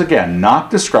 this is again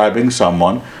not describing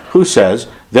someone who says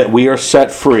that we are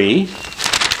set free.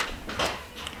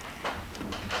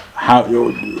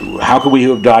 How can we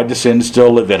who have died to sin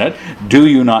still live in it? Do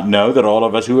you not know that all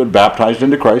of us who had baptized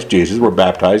into Christ Jesus were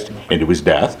baptized into his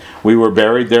death? We were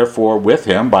buried therefore with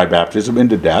him by baptism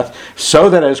into death, so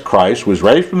that as Christ was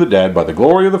raised from the dead by the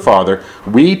glory of the Father,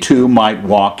 we too might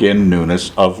walk in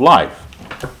newness of life.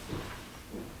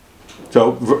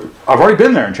 So I've already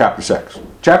been there in chapter 6.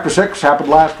 Chapter 6 happened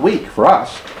last week for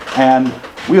us, and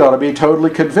we ought to be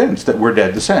totally convinced that we're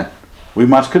dead to sin. We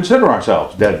must consider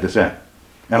ourselves dead to sin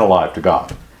and alive to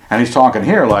God. And he's talking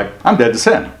here like, I'm dead to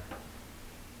sin.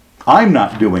 I'm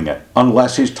not doing it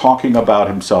unless he's talking about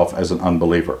himself as an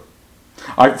unbeliever.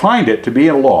 I find it to be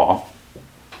a law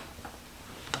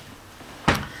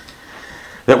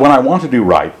that when I want to do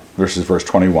right, this is verse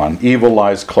 21, evil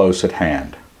lies close at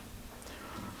hand.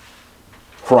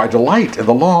 For I delight in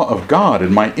the law of God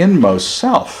in my inmost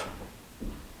self.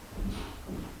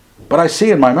 But I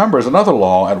see in my members another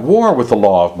law at war with the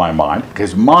law of my mind.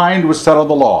 His mind was set on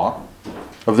the law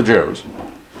of the Jews.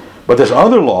 But this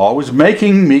other law was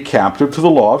making me captive to the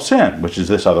law of sin, which is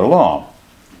this other law,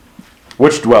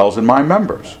 which dwells in my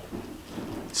members.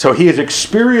 So he is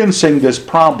experiencing this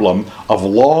problem of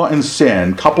law and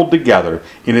sin coupled together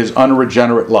in his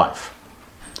unregenerate life.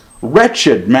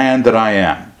 Wretched man that I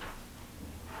am.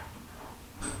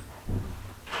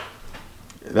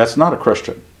 That's not a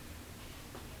Christian.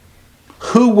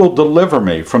 Who will deliver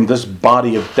me from this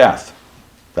body of death?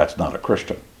 That's not a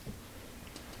Christian.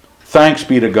 Thanks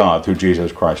be to God through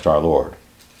Jesus Christ our Lord.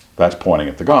 That's pointing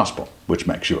at the gospel, which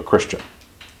makes you a Christian.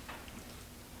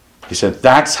 He said,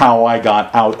 that's how I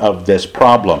got out of this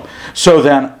problem. So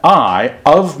then I,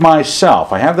 of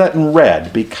myself, I have that in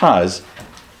red because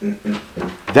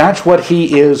that's what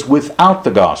he is without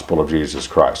the gospel of Jesus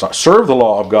Christ. I serve the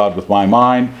law of God with my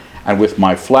mind, and with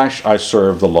my flesh I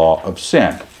serve the law of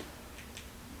sin.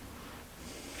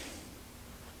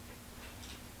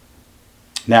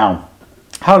 Now,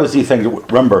 how does he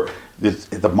think? Remember,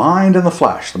 the mind and the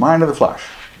flesh, the mind and the flesh.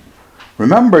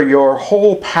 Remember, your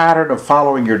whole pattern of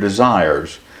following your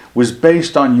desires was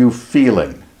based on you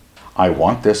feeling. I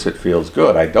want this, it feels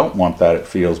good. I don't want that, it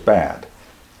feels bad.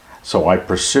 So I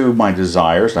pursue my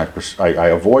desires, and I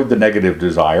avoid the negative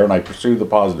desire, and I pursue the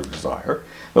positive desire.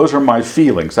 Those are my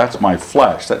feelings. That's my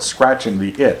flesh. That's scratching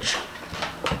the itch.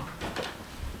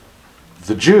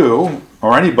 The Jew,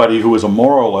 or anybody who was a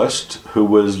moralist, who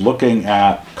was looking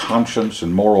at conscience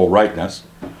and moral rightness,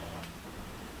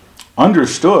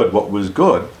 understood what was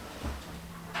good,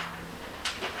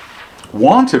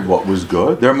 wanted what was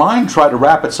good. Their mind tried to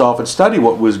wrap itself and study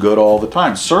what was good all the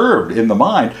time, served in the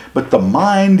mind, but the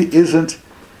mind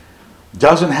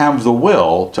doesn't have the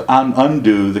will to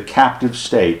undo the captive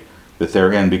state that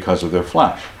they're in because of their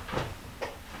flesh.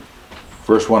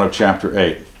 Verse 1 of chapter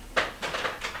 8.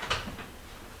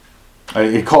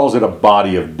 He calls it a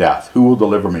body of death. Who will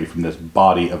deliver me from this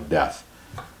body of death?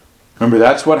 Remember,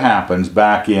 that's what happens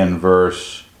back in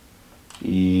verse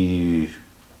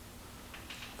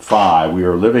 5. We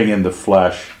are living in the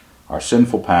flesh. Our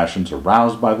sinful passions,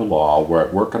 aroused by the law, were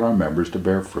at work in our members to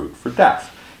bear fruit for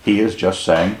death. He is just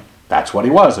saying that's what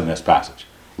he was in this passage,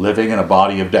 living in a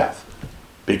body of death,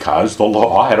 because the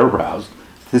law had aroused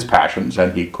his passions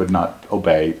and he could not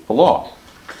obey the law.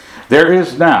 There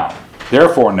is now,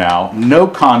 therefore now, no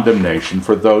condemnation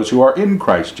for those who are in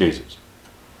Christ Jesus.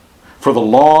 For the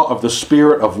law of the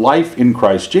Spirit of life in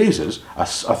Christ Jesus, a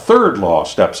third law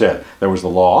steps in. There was the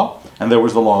law, and there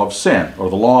was the law of sin, or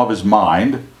the law of his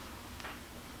mind.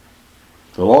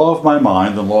 The law of my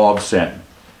mind, the law of sin.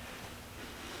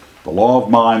 The law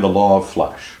of mind, the law of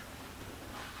flesh.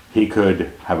 He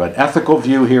could have an ethical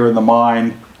view here in the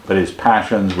mind, but his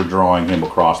passions were drawing him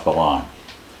across the line.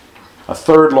 A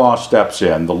third law steps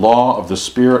in. The law of the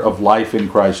Spirit of life in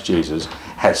Christ Jesus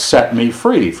has set me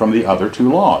free from the other two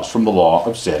laws, from the law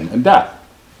of sin and death.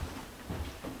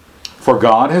 For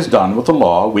God has done what the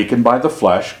law, weakened by the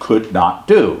flesh, could not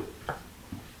do.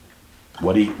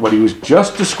 What he was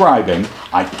just describing,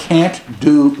 I can't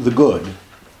do the good.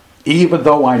 Even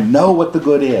though I know what the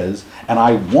good is, and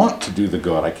I want to do the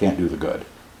good, I can't do the good.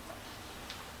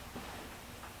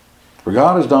 For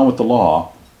God has done what the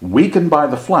law, weakened by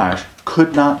the flesh,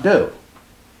 could not do.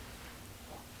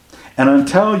 And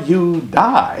until you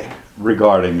die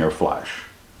regarding your flesh,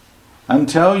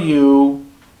 until you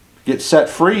get set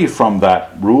free from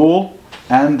that rule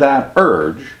and that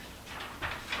urge,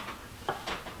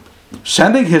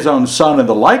 sending his own Son in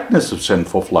the likeness of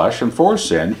sinful flesh, and for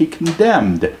sin, he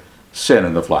condemned sin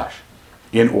in the flesh,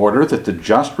 in order that the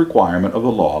just requirement of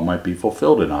the law might be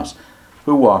fulfilled in us,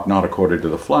 who walk not according to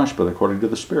the flesh, but according to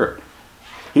the Spirit.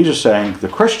 He's just saying the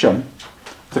Christian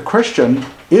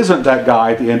isn't that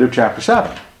guy at the end of chapter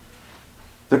 7.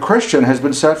 The Christian has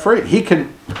been set free. He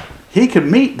can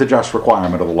meet the just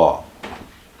requirement of the law.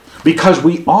 Because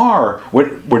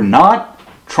we're not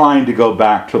trying to go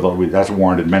back to that's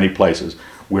warned in many places.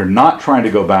 We're not trying to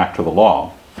go back to the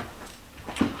law.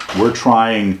 We're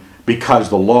trying, because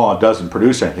the law doesn't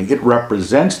produce anything. It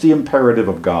represents the imperative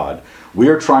of God. We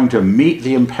are trying to meet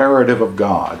the imperative of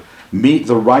God, meet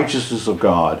the righteousness of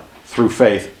God through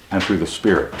faith and through the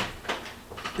Spirit.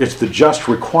 It's the just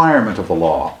requirement of the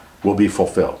law will be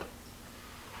fulfilled.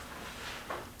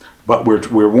 But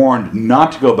we're warned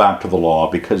not to go back to the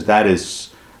law, because that is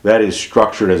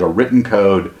structured as a written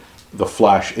code, the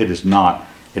flesh. It is not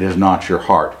your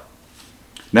heart.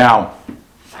 Now,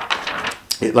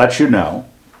 it lets you know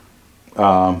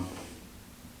that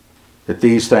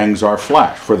these things are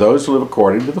flesh. For those who live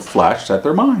according to the flesh set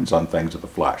their minds on things of the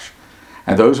flesh.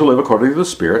 And those who live according to the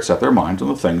Spirit set their minds on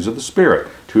the things of the Spirit.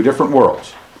 Two different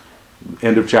worlds.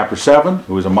 End of chapter 7, it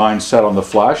was a mind set on the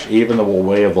flesh, even the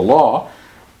way of the law,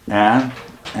 and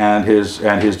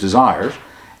his desires.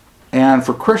 And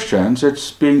for Christians,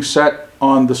 it's being set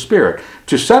on the Spirit.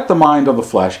 To set the mind on the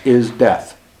flesh is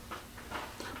death.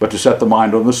 But to set the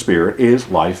mind on the Spirit is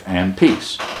life and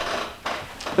peace.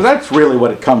 That's really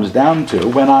what it comes down to.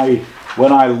 When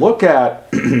I look at,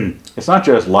 it's not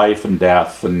just life and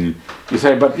death, and you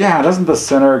say, but yeah, doesn't the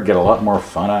sinner get a lot more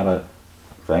fun out of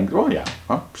things? Well, yeah,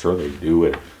 well, sure they do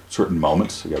at certain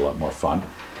moments. They get a lot more fun.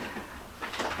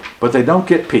 But they don't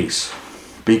get peace,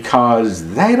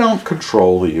 because they don't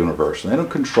control the universe. They don't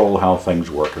control how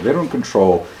things work. They don't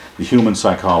control the human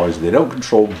psychology. They don't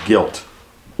control guilt.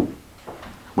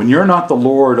 When you're not the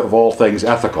Lord of all things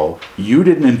ethical, you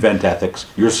didn't invent ethics.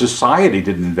 Your society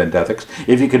didn't invent ethics.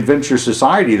 If you convince your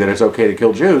society that it's okay to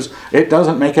kill Jews, it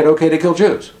doesn't make it okay to kill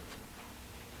Jews.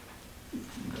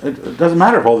 It doesn't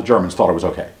matter if all the Germans thought it was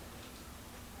okay.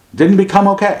 It didn't become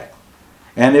okay.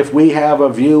 And if we have a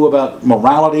view about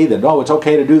morality that, oh, it's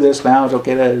okay to do this now, it's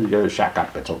okay to shack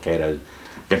up, it's okay to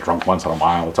get drunk once in a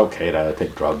while, it's okay to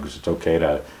take drugs, it's okay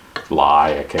to lie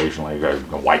occasionally,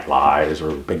 white lies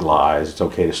or big lies, it's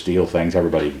okay to steal things.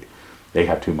 Everybody, they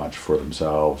have too much for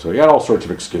themselves. So you got all sorts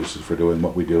of excuses for doing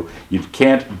what we do. You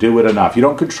can't do it enough. You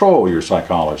don't control your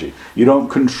psychology. You don't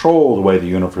control the way the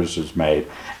universe is made.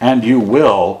 And you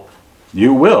will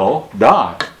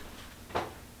die.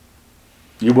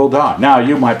 You will die. Now,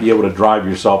 you might be able to drive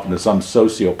yourself into some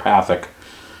sociopathic,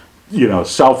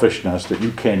 selfishness that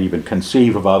you can't even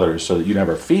conceive of others, so that you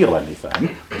never feel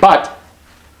anything. But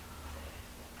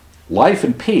life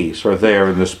and peace are there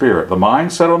in the Spirit. The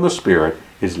mind set on the Spirit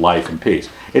is life and peace.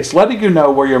 It's letting you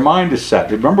know where your mind is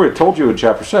set. Remember, it told you in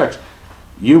chapter 6,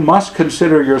 you must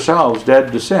consider yourselves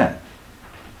dead to sin.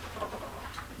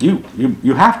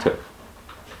 You have to.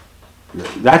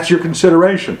 That's your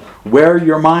consideration, where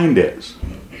your mind is.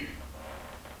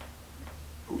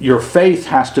 Your faith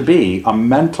has to be a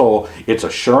mental, it's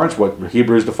assurance, what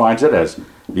Hebrews defines it as,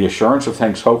 the assurance of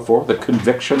things hoped for, the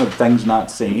conviction of things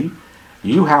not seen.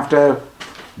 You have to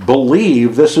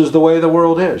believe this is the way the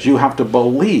world is. You have to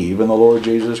believe in the Lord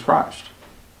Jesus Christ.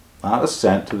 Not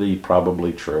assent to the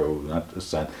probably true, not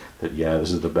assent that, yeah,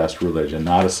 this is the best religion,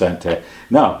 not assent to,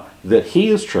 no, that he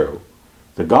is true,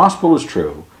 the gospel is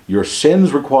true, your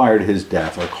sins required his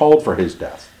death, or called for his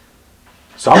death.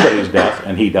 Somebody's death,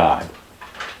 and he died.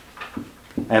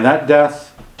 And that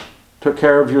death took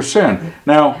care of your sin.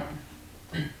 Now,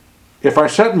 if I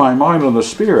set my mind on the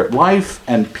Spirit, life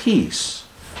and peace,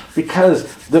 because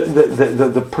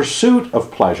the pursuit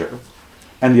of pleasure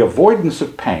and the avoidance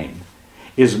of pain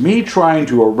is me trying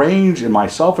to arrange in my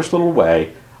selfish little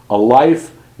way a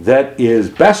life that is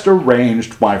best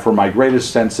arranged for my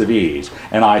greatest sense of ease.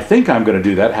 And I think I'm going to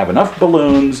do that, have enough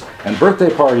balloons and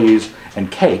birthday parties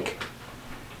and cake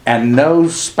and no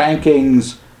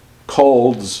spankings,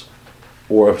 colds,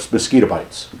 or mosquito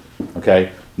bites.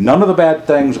 Okay? None of the bad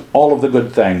things, all of the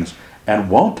good things. And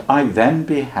won't I then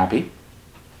be happy?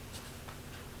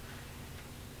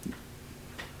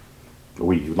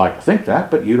 You'd like to think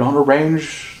that, but you don't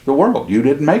arrange the world. You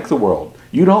didn't make the world.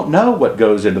 You don't know what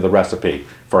goes into the recipe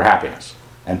for happiness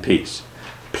and peace.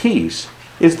 Peace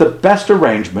is the best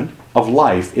arrangement of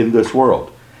life in this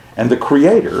world. And the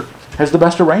Creator has the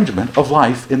best arrangement of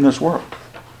life in this world.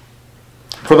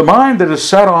 For the mind that is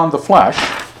set on the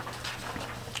flesh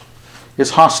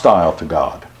is hostile to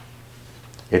God.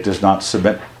 It does not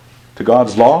submit to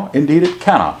God's law. Indeed, it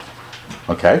cannot.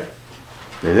 Okay?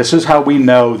 This is how we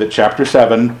know that chapter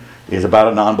 7 is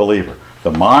about a non-believer.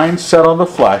 The mind set on the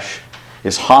flesh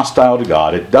is hostile to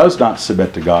God. It does not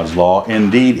submit to God's law.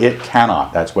 Indeed, it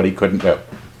cannot. That's what he couldn't do.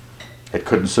 It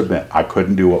couldn't submit. I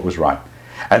couldn't do what was right.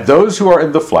 And those who are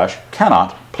in the flesh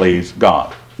cannot please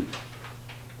God.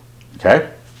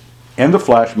 Okay? In the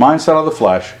flesh, mind set on the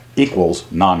flesh equals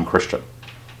non-Christian.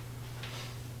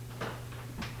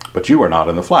 But you are not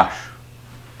in the flesh.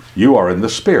 You are in the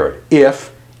Spirit.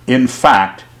 If, in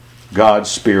fact,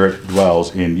 God's Spirit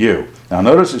dwells in you. Now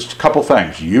notice it's a couple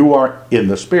things. You are in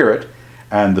the Spirit,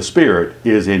 and the Spirit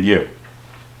is in you.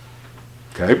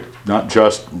 Okay? Not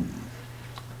just,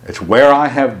 it's where I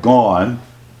have gone,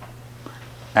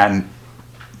 and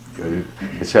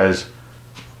it says,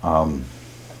 when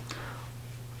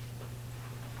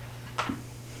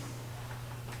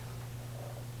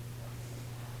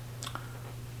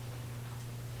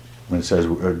it says,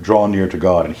 draw near to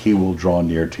God, and he will draw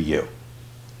near to you.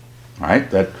 All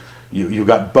right? That you've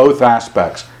got both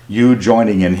aspects. You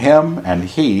joining in him, and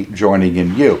he joining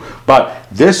in you. But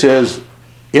this is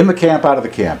in the camp, out of the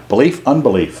camp. Belief,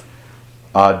 unbelief.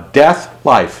 Death,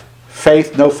 life.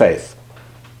 Faith, no faith.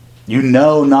 You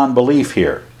know non-belief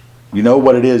here. You know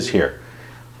what it is here.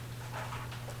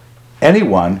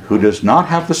 Anyone who does not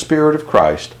have the Spirit of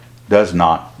Christ does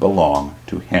not belong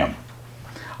to him.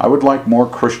 I would like more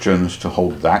Christians to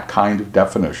hold that kind of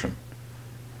definition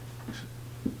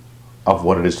of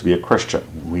what it is to be a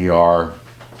Christian.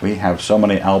 We have so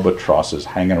many albatrosses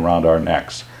hanging around our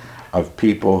necks of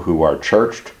people who are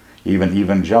churched, even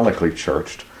evangelically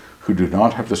churched, who do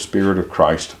not have the Spirit of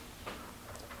Christ,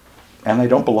 and they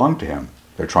don't belong to him.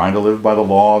 They're trying to live by the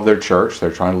law of their church.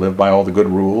 They're trying to live by all the good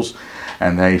rules,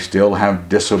 and they still have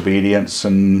disobedience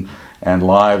and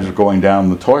lives going down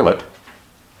the toilet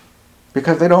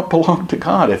because they don't belong to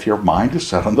God. If your mind is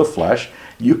set on the flesh,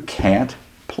 you can't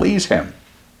please him.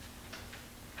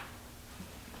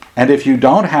 And if you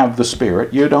don't have the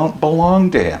Spirit, you don't belong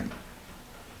to him.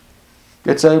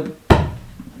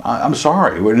 I'm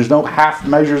sorry, there's no half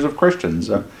measures of Christians.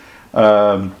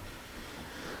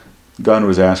 Gunn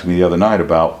was asking me the other night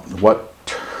about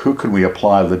who can we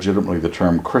apply legitimately the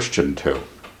term Christian to?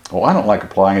 Well, I don't like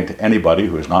applying it to anybody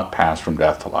who has not passed from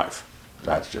death to life.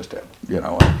 That's just it.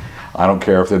 I don't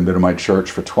care if they've been in my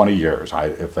church for 20 years.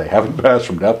 If they haven't passed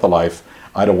from death to life,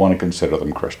 I don't want to consider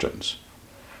them Christians.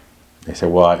 They say,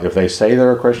 well, if they say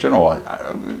they're a Christian,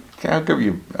 I'll give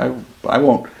you. I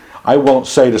won't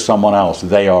say to someone else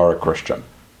they are a Christian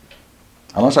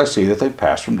unless I see that they've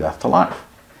passed from death to life.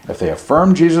 If they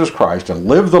affirm Jesus Christ and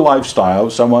live the lifestyle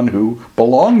of someone who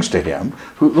belongs to him,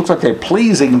 who looks like they're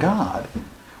pleasing God.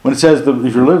 When it says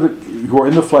if you are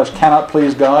in the flesh cannot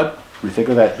please God, we think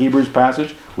of that Hebrews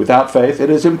passage, without faith it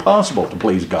is impossible to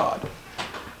please God.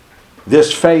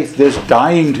 This faith, this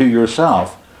dying to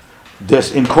yourself,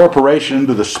 this incorporation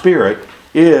into the Spirit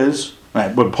is,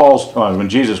 when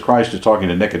Jesus Christ is talking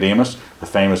to Nicodemus, the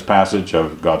famous passage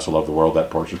of God so loved the world,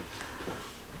 that portion,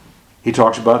 he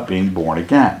talks about being born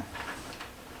again.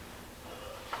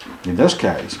 In this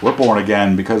case, we're born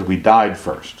again because we died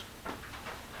first.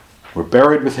 We're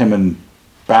buried with him in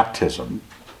baptism,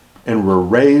 and we're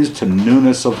raised to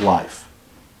newness of life.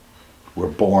 We're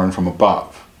born from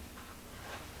above.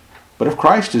 But if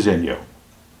Christ is in you,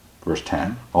 Verse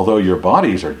 10, although your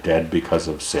bodies are dead because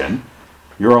of sin,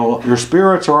 your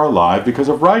spirits are alive because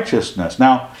of righteousness.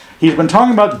 Now, he's been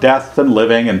talking about death and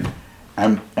living,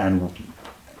 and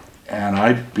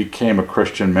I became a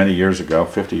Christian many years ago,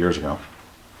 50 years ago,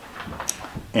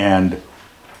 and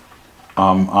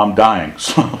I'm dying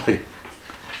slowly,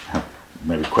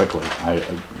 maybe quickly.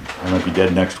 I might be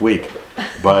dead next week,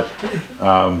 but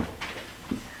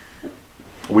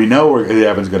we know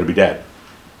Evan's going to be dead.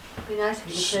 It'd be nice if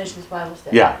you could finish this Bible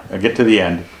study. Yeah, I get to the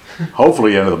end,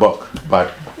 hopefully the end of the book,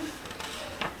 but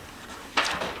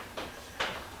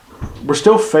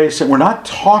we're not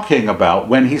talking about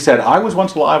when he said, I was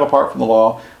once alive apart from the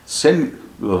law,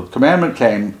 the commandment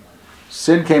came,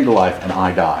 sin came to life, and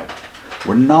I died.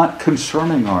 We're not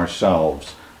concerning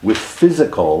ourselves with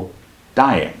physical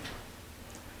dying.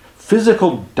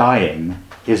 Physical dying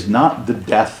is not the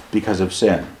death because of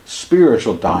sin.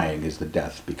 Spiritual dying is the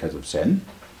death because of sin.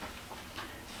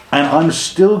 And I'm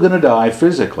still going to die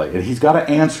physically. And he's got to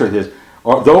answer this.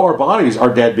 Though our bodies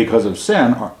are dead because of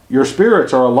sin, your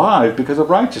spirits are alive because of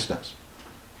righteousness.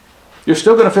 You're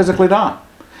still going to physically die.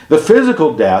 The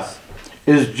physical death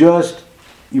is just,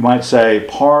 you might say,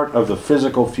 part of the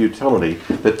physical futility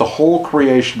that the whole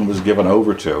creation was given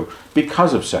over to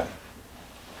because of sin.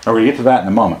 And we're going to get to that in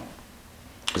a moment,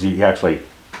 because he actually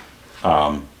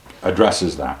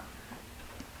addresses that.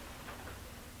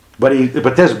 But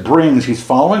he's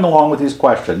following along with these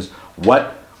questions.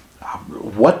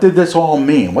 What did this all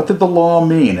mean? What did the law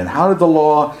mean? And how did the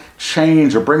law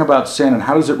change or bring about sin? And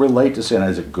how does it relate to sin?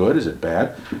 Is it good? Is it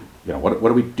bad? What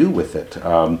do we do with it?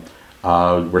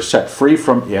 We're set free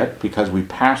from it because we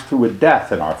passed through a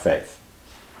death in our faith.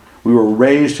 We were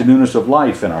raised to newness of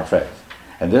life in our faith.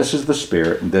 And this is the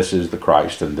Spirit, and this is the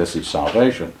Christ, and this is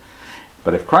salvation.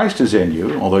 But if Christ is in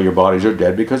you, although your bodies are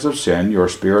dead because of sin, your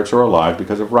spirits are alive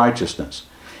because of righteousness.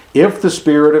 If the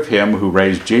Spirit of him who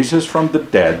raised Jesus from the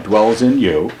dead dwells in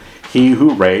you, he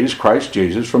who raised Christ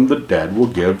Jesus from the dead will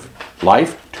give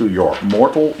life to your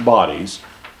mortal bodies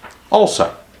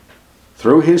also,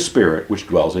 through his Spirit which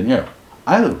dwells in you.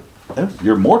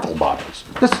 Your mortal bodies.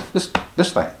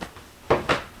 This thing.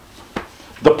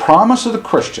 The promise of the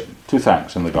Christian, two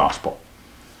things in the gospel.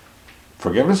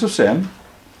 Forgiveness of sin,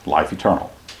 life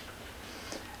eternal.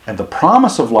 And the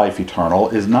promise of life eternal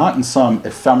is not in some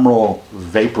ephemeral,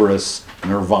 vaporous,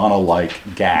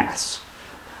 nirvana-like gas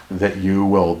that you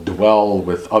will dwell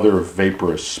with other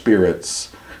vaporous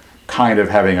spirits, kind of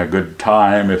having a good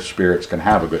time if spirits can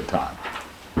have a good time.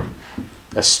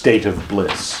 A state of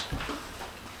bliss.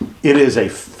 It is a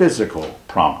physical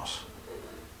promise.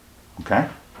 Okay?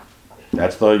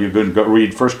 You can go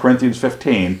read 1 Corinthians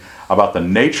 15 about the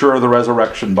nature of the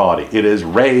resurrection body. It is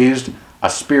raised a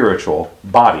spiritual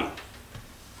body.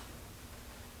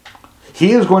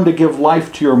 He is going to give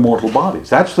life to your mortal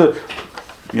bodies.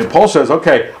 Paul says,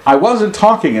 okay, I wasn't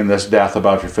talking in this death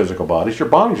about your physical bodies. Your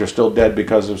bodies are still dead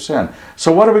because of sin.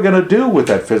 So what are we going to do with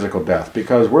that physical death?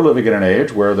 Because we're living in an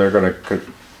age where they're going to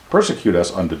persecute us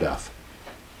unto death.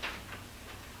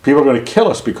 People are going to kill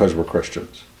us because we're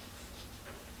Christians.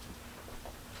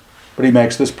 But he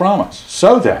makes this promise.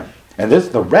 So then, and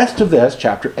the rest of this,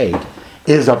 chapter 8,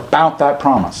 is about that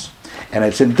promise. And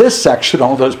it's in this section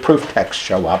all those proof texts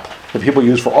show up that people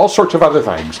use for all sorts of other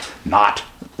things, not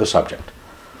the subject.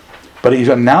 But he's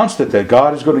announced that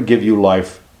God is going to give you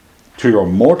life to your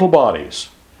mortal bodies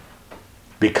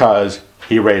because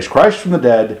he raised Christ from the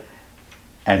dead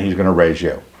and he's going to raise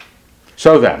you.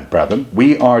 So then, brethren,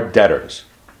 we are debtors.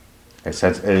 It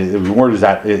says, the word is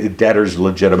that debtors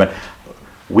legitimate.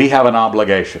 We have an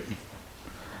obligation,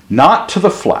 not to the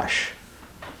flesh,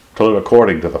 to live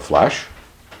according to the flesh.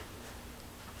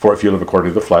 For if you live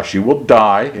according to the flesh, you will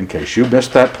die, in case you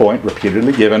missed that point,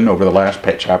 repeatedly given over the last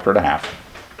chapter and a half.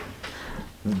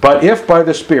 But if by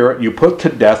the Spirit you put to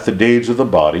death the deeds of the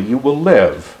body, you will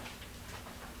live.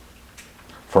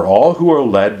 For all who are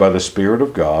led by the Spirit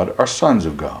of God are sons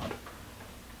of God.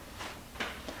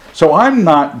 So I'm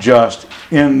not just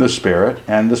in the Spirit,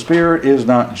 and the Spirit is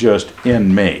not just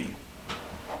in me.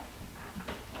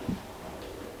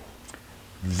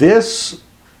 This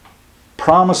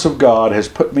promise of God has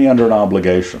put me under an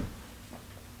obligation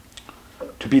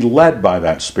to be led by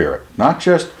that Spirit, not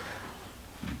just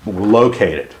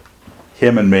located,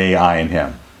 him and me, I and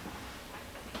him,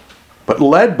 but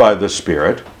led by the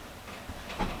Spirit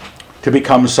to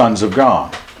become sons of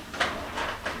God.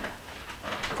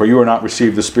 For you are not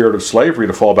received the spirit of slavery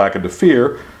to fall back into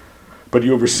fear, but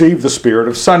you have received the spirit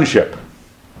of sonship.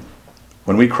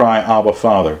 When we cry, Abba,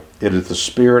 Father, it is the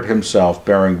Spirit himself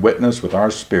bearing witness with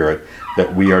our spirit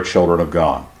that we are children of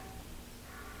God.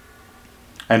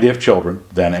 and if children,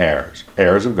 then heirs,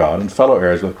 heirs of God and fellow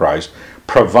heirs with Christ,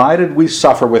 provided we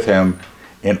suffer with him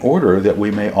in order that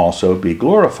we may also be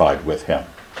glorified with him.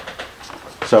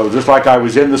 So just like I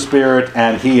was in the Spirit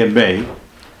and he in me,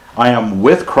 I am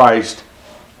with Christ,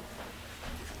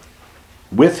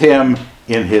 with him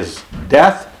in his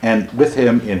death and with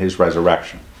him in his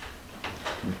resurrection.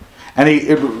 And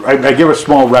I give a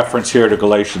small reference here to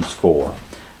Galatians 4.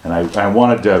 And I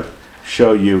wanted to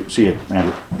show you, see it,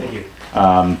 Andrew? Thank you.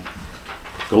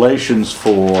 Galatians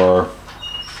 4,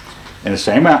 and the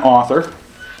same author,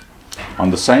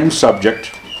 on the same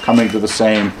subject, coming to the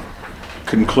same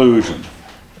conclusion.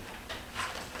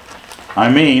 I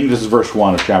mean, this is verse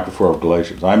 1 of chapter 4 of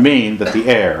Galatians. I mean that the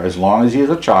heir, as long as he is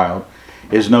a child,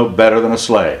 is no better than a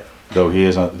slave, though he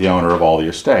is the owner of all the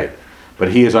estate.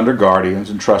 But he is under guardians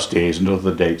and trustees until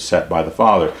the date set by the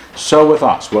Father. So with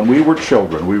us, when we were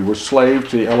children, we were slaves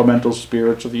to the elemental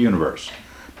spirits of the universe.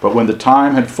 But when the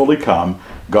time had fully come,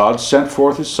 God sent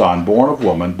forth his Son, born of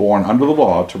woman, born under the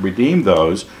law, to redeem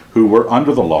those who were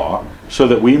under the law, so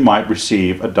that we might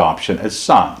receive adoption as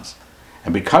sons.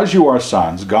 And because you are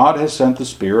sons, God has sent the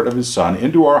Spirit of his Son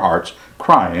into our hearts,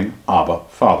 crying, Abba,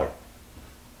 Father.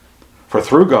 For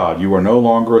through God you are no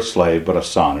longer a slave, but a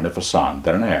son, and if a son,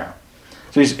 then an heir.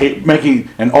 So he's making,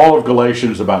 and all of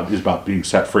Galatians is about being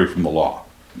set free from the law.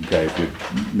 Okay, if you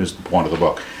missed the point of the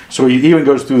book. So he even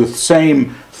goes through the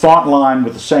same thought line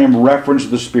with the same reference to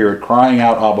the Spirit, crying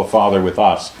out, Abba, Father, with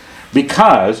us.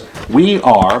 Because we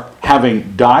are,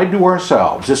 having died to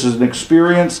ourselves, this is an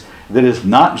experience that is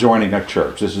not joining a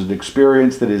church. This is an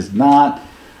experience that is not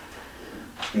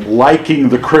liking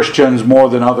the Christians more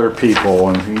than other people.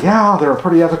 And yeah, they're a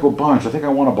pretty ethical bunch. I think I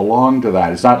want to belong to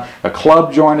that. It's not a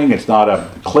club joining. It's not a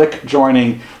clique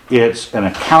joining. It's an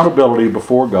accountability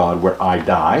before God where I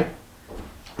die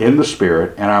in the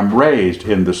Spirit and I'm raised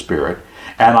in the Spirit.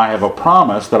 And I have a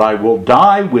promise that I will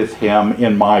die with him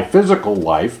in my physical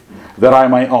life, that I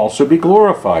may also be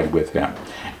glorified with him.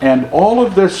 And all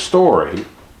of this story,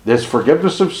 this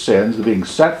forgiveness of sins, being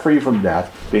set free from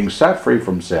death, being set free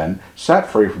from sin, set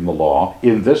free from the law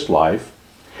in this life,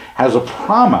 has a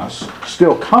promise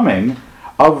still coming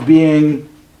of being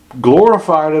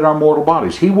glorified in our mortal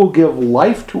bodies. He will give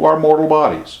life to our mortal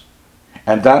bodies.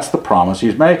 And that's the promise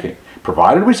he's making.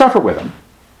 Provided we suffer with him,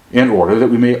 in order that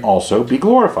we may also be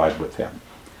glorified with him.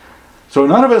 So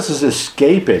none of us is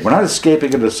escaping. We're not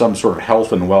escaping into some sort of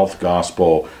health and wealth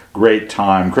gospel, great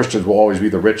time. Christians will always be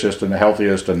the richest and the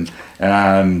healthiest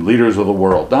and leaders of the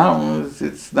world. No,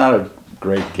 it's not a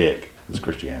great gig, it's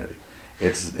Christianity.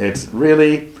 It's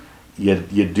really,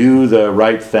 you do the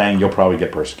right thing, you'll probably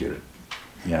get persecuted.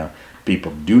 You know,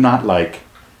 people do not like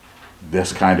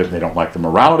this kind of, they don't like the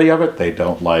morality of it, they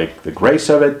don't like the grace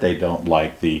of it, they don't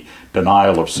like the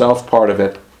denial of self part of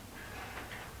it.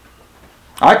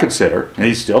 I consider, and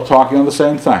he's still talking on the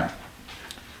same thing,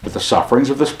 that the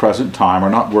sufferings of this present time are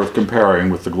not worth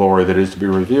comparing with the glory that is to be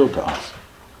revealed to us.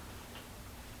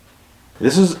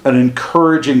 This is an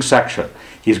encouraging section.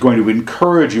 He's going to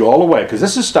encourage you all the way, because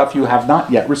this is stuff you have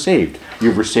not yet received.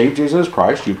 You've received Jesus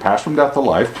Christ, you've passed from death to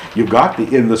life, you've got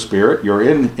in the Spirit, you're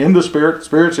in the Spirit,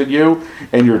 Spirit's in you,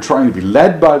 and you're trying to be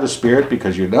led by the Spirit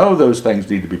because you know those things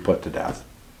need to be put to death.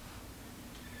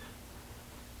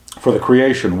 For the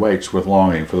creation waits with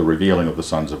longing for the revealing of the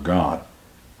sons of God.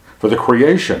 For the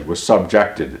creation was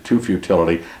subjected to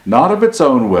futility, not of its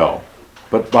own will,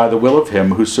 but by the will of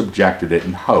him who subjected it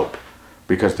in hope,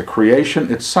 because the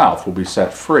creation itself will be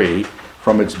set free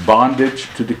from its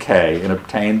bondage to decay and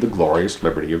obtain the glorious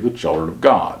liberty of the children of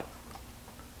God.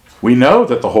 We know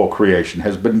that the whole creation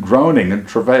has been groaning and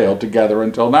travailed together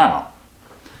until now.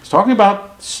 It's talking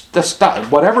about the stuff,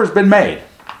 whatever has been made,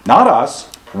 not us,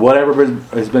 whatever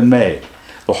has been made.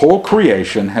 The whole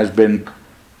creation has been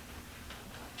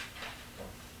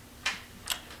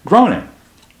groaning.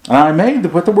 And I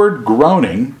put the word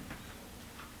groaning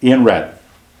in red,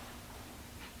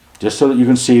 just so that you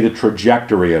can see the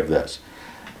trajectory of this.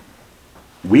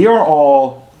 We are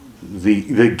all,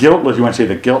 the guiltless, you want to say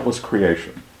the guiltless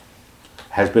creation,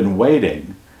 has been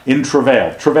waiting in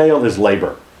travail. Travail is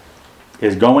labor,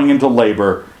 is going into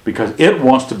labor because it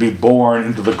wants to be born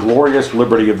into the glorious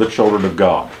liberty of the children of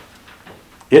God.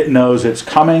 It knows it's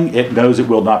coming. It knows it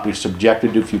will not be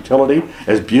subjected to futility.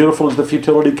 As beautiful as the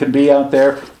futility can be out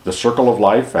there, the circle of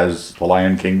life, as the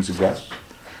Lion King suggests.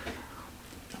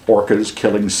 Orcas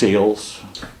killing seals,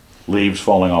 leaves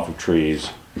falling off of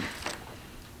trees.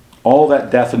 All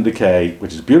that death and decay,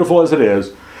 which is beautiful as it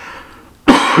is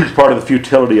part of the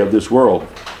futility of this world.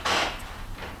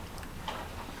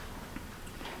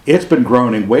 It's been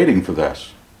groaning, waiting for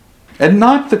this. And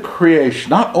not the creation,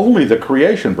 not only the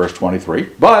creation, verse 23,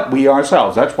 but we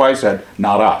ourselves. That's why I said,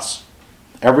 not us.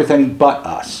 Everything but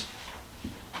us.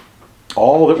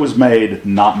 All that was made,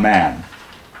 not man,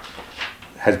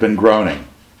 has been groaning.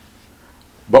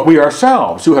 But we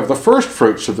ourselves, who have the first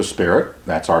fruits of the Spirit,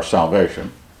 that's our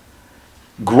salvation,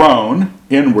 groan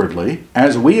inwardly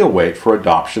as we await for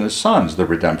adoption as sons, the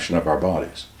redemption of our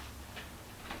bodies.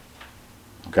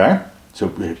 Okay? So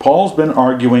Paul's been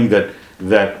arguing that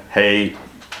hey,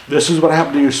 this is what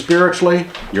happened to you spiritually.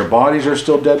 Your bodies are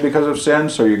still dead because of sin,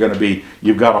 so you've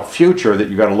got a future that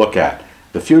you've got to look at.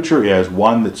 The future is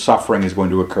one that suffering is going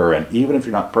to occur in. Even if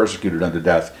you're not persecuted unto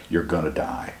death, you're going to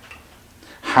die.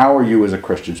 How are you as a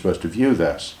Christian supposed to view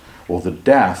this? Well, the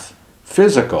death,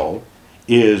 physical,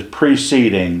 is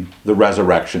preceding the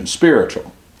resurrection,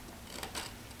 spiritual,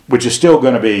 which is still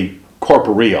going to be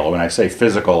corporeal. When I say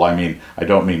physical, I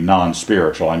don't mean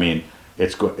non-spiritual. I mean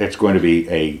it's going to be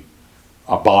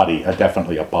a body,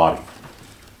 definitely a body.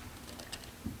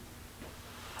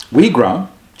 We groan,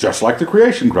 just like the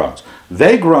creation groans.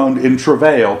 They groaned in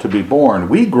travail to be born.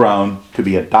 We groan to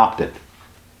be adopted.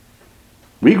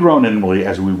 We groan inwardly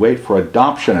as we wait for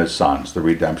adoption as sons, the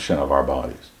redemption of our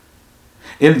bodies.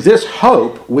 In this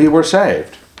hope we were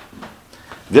saved.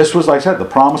 This was, like I said, the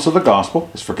promise of the gospel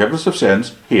is forgiveness of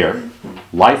sins here,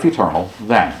 life eternal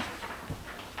then.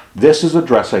 This is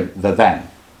addressing the then.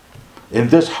 In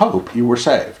this hope you were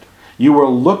saved. You were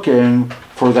looking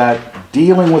for that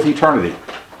dealing with eternity.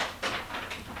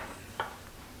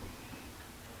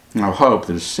 Now, hope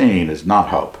that is seen is not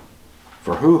hope.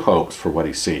 For who hopes for what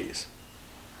he sees?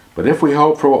 But if we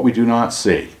hope for what we do not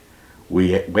see,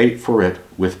 we wait for it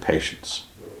with patience.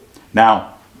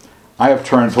 Now, I have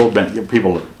told many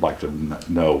people like to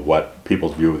know what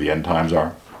people's view of the end times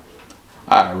are.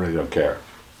 I really don't care.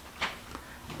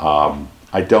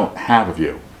 I don't have a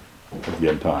view of the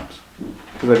end times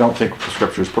because I don't think the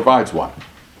Scriptures provides one.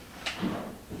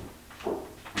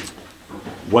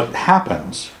 What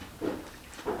happens,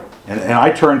 and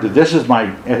I turn to, this is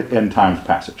my end times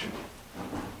passage.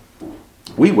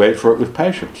 We wait for it with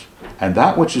patience. And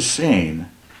that which is seen,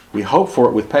 we hope for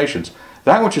it with patience.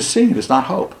 That which is seen is not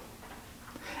hope.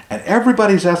 And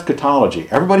everybody's eschatology,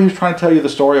 everybody who's trying to tell you the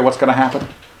story of what's going to happen,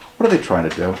 what are they trying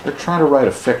to do? They're trying to write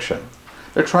a fiction.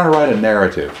 They're trying to write a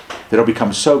narrative that'll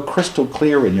become so crystal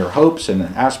clear in your hopes and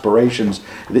aspirations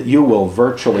that you will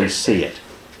virtually see it.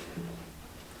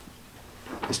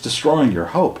 It's destroying your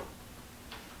hope.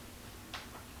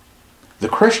 The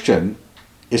Christian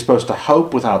is supposed to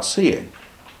hope without seeing.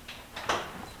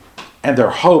 And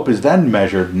their hope is then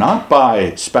measured not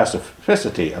by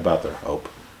specificity about their hope,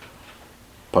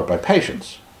 but by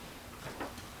patience.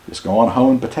 Just go on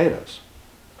hoeing potatoes.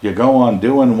 You go on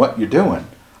doing what you're doing,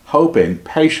 hoping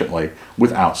patiently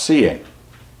without seeing.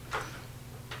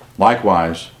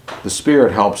 Likewise, the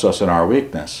Spirit helps us in our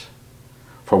weakness,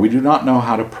 for we do not know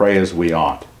how to pray as we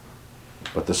ought,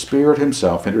 but the Spirit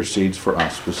himself intercedes for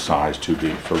us with sighs too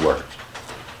deep for words.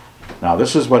 Now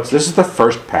this is the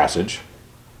first passage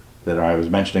that I was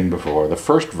mentioning before, the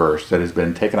first verse that has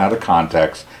been taken out of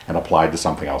context and applied to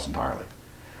something else entirely.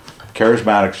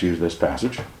 Charismatics use this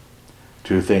passage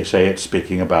to say it's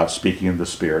speaking in the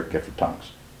Spirit, gift of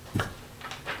tongues.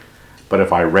 But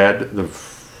if I read the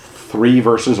 3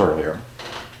 verses earlier,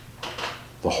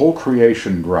 the whole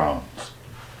creation groans.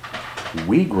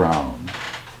 We groan.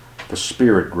 The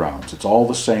Spirit groans. It's all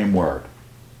the same word.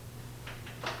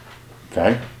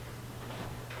 Okay?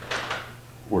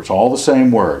 It's all the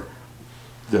same word.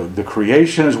 The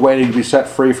creation is waiting to be set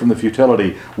free from the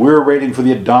futility. We're waiting for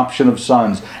the adoption of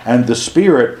sons. And the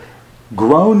Spirit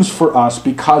groans for us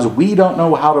because we don't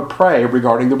know how to pray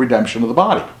regarding the redemption of the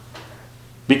body.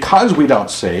 Because we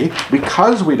don't see,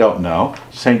 because we don't know,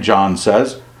 St. John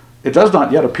says, it does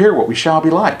not yet appear what we shall be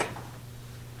like.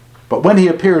 But when he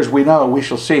appears, we know we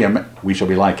shall see him, we shall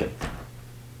be like him.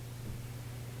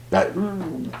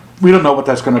 We don't know what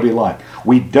that's going to be like.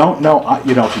 We don't know,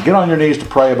 if you get on your knees to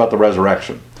pray about the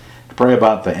resurrection, to pray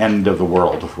about the end of the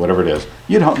world, whatever it is,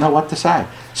 you don't know what to say.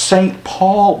 St.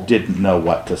 Paul didn't know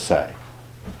what to say.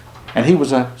 And he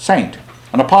was a saint,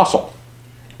 an apostle.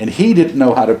 And he didn't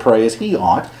know how to pray as he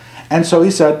ought. And so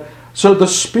he said, so the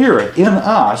Spirit in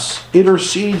us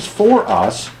intercedes for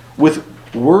us with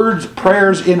words,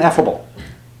 prayers ineffable,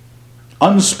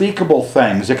 unspeakable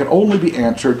things that can only be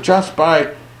answered just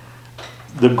by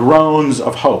the groans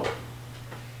of hope.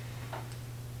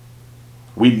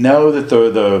 We know that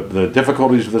the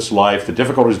difficulties of this life, the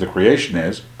difficulties the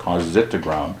creation causes it to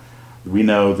groan. We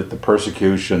know that the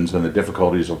persecutions and the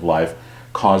difficulties of life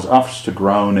cause us to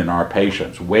groan in our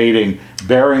patience, waiting,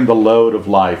 bearing the load of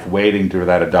life, waiting to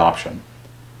that adoption.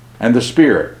 And the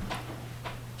Spirit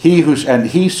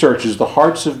He searches the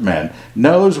hearts of men,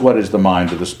 knows what is the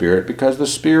mind of the Spirit, because the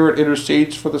Spirit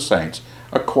intercedes for the saints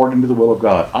according to the will of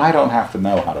God. I don't have to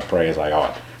know how to pray as I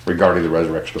ought regarding the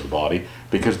resurrection of the body,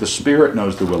 because the Spirit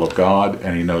knows the will of God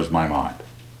and he knows my mind.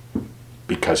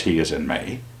 Because he is in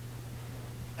me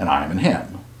and I am in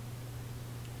him.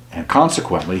 And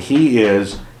consequently, he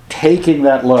is taking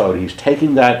that load. He's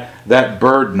taking that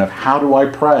burden of how do I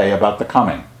pray about the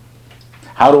coming?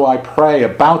 How do I pray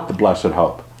about the blessed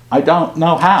hope? I don't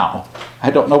know how.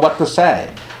 I don't know what to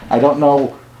say. I don't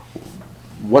know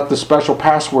what the special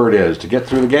password is to get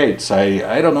through the gates.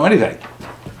 I don't know anything.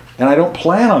 And I don't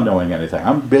plan on knowing anything.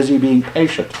 I'm busy being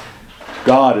patient.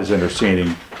 God is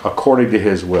interceding according to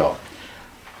his will.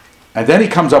 And then he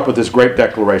comes up with this great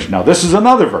declaration. Now, this is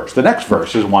another verse. The next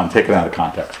verse is one taken out of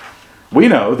context. We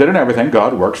know that in everything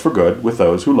God works for good with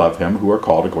those who love him, who are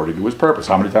called according to his purpose.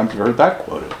 How many times have you heard that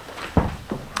quoted?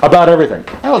 About everything.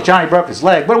 Oh, Johnny broke his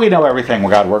leg, but we know everything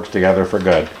God works together for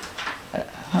good.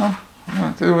 I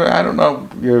don't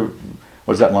know.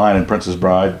 What's that line in Princess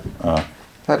Bride?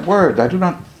 That word, I do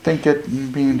not think it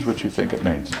means what you think it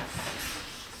means.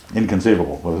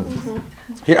 Inconceivable.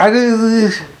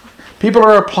 People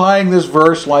are applying this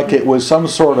verse like it was some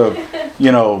sort of,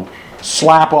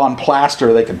 slap-on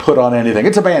plaster they can put on anything.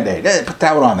 It's a Band-Aid. Put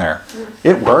that one on there.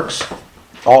 It works.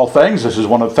 All things. This is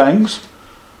one of the things.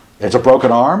 It's a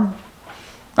broken arm.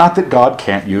 Not that God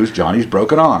can't use Johnny's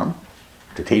broken arm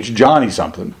to teach Johnny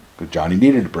something, because Johnny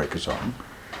needed to break his arm.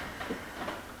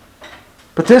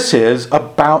 But this is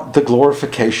about the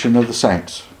glorification of the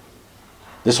saints.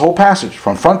 This whole passage,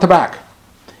 from front to back,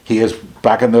 he is,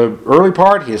 back in the early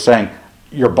part, he is saying,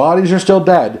 your bodies are still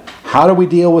dead. How do we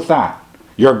deal with that?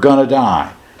 You're going to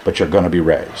die, but you're going to be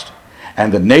raised.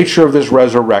 And the nature of this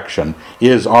resurrection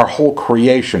is our whole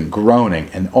creation groaning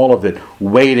and all of it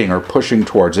waiting or pushing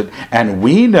towards it. And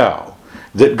we know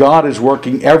that God is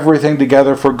working everything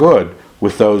together for good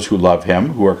with those who love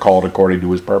him, who are called according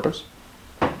to his purpose.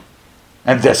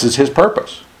 And this is his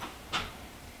purpose.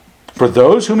 For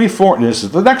those whom he foreknew, this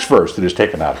is the next verse that is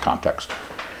taken out of context.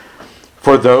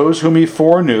 For those whom he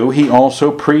foreknew, he also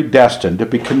predestined to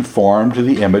be conformed to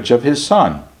the image of his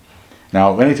Son.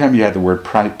 Now, anytime you have the word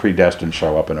predestined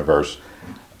show up in a verse,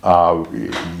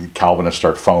 Calvinists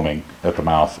start foaming at the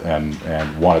mouth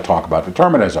and want to talk about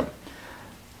determinism.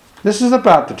 This is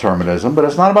about determinism, but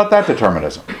it's not about that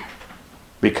determinism.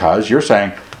 Because you're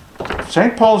saying,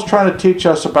 St. Paul's trying to teach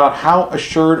us about how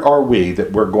assured are we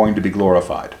that we're going to be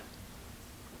glorified.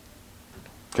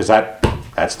 Because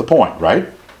that's the point, right?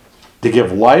 To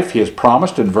give life, he has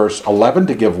promised in verse 11,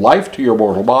 to give life to your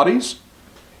mortal bodies.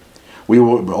 We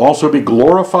will also be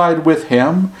glorified with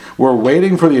him. We're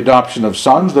waiting for the adoption of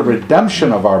sons, the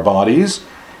redemption of our bodies.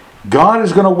 God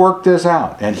is going to work this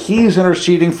out. And he's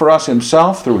interceding for us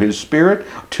himself through his Spirit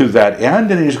to that end.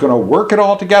 And he's going to work it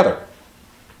all together.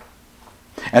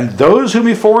 And those whom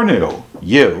he foreknew,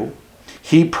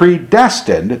 he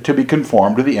predestined to be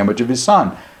conformed to the image of his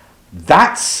Son.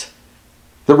 That's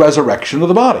the resurrection of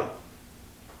the body.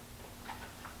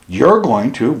 You're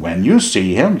going to, when you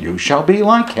see him, you shall be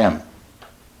like him.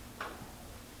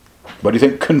 What do you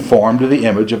think conform to the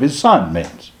image of his Son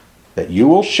means? That you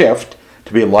will shift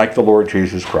to be like the Lord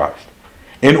Jesus Christ,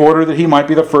 in order that he might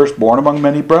be the firstborn among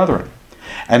many brethren.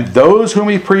 And those whom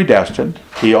he predestined,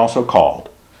 he also called.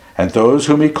 And those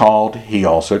whom he called, he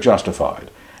also justified.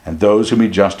 And those whom he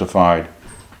justified,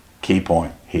 key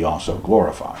point, he also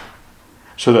glorified.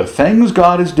 So the things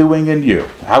God is doing in you,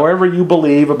 however you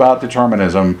believe about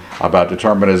determinism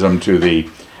to the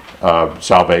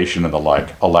salvation and the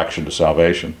like, election to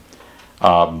salvation,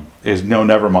 is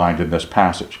never mind in this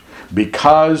passage.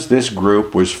 Because this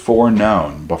group was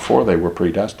foreknown before they were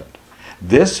predestined.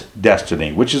 This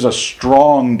destiny, which is a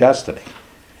strong destiny,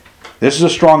 this is a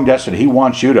strong destiny. He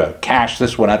wants you to cash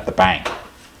this one at the bank.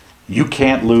 You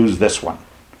can't lose this one.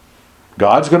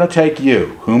 God's going to take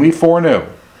you, whom he foreknew,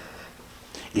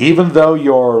 even though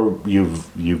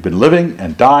you've been living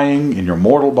and dying in your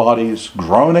mortal bodies,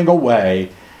 groaning away,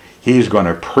 he's going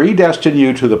to predestine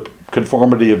you to the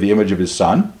conformity of the image of his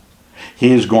Son.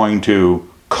 He is going to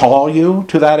call you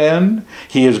to that end.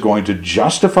 He is going to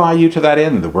justify you to that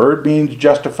end. And the word means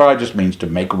justify just means to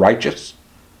make righteous.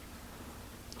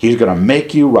 He's going to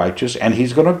make you righteous, and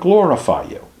he's going to glorify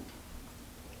you.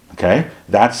 Okay?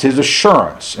 That's his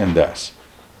assurance in this.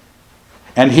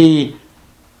 And he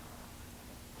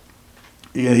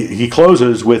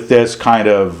closes with this kind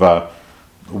of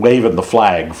waving the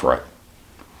flag for it.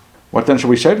 What then should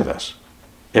we say to this?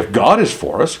 If God is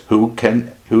for us, who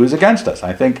is against us?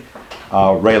 I think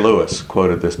Ray Lewis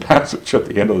quoted this passage at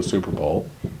the end of the Super Bowl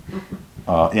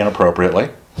inappropriately.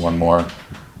 One more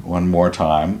one more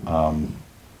time.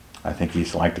 I think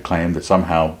he's like to claim that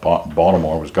somehow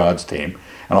Baltimore was God's team.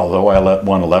 And although I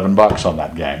won $11 on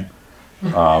that game,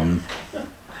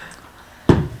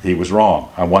 he was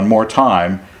wrong. And one more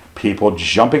time, people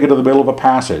jumping into the middle of a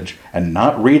passage and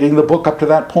not reading the book up to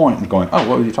that point and going, oh,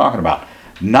 what are you talking about?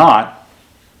 Not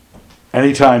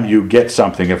anytime you get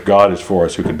something, if God is for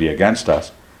us, who can be against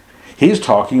us? He's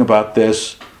talking about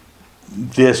this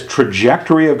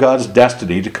trajectory of God's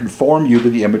destiny to conform you to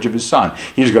the image of his Son.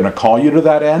 He's going to call you to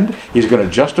that end. He's going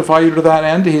to justify you to that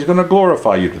end. He's going to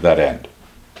glorify you to that end.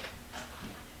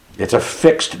 It's a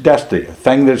fixed destiny, a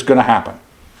thing that's going to happen.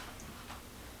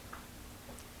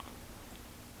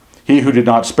 He who did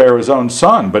not spare his own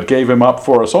Son, but gave him up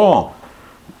for us all,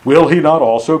 will he not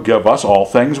also give us all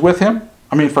things with him?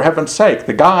 I mean, for heaven's sake,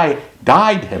 the guy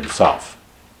died himself.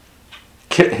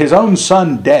 His own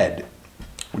Son dead.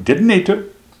 Didn't need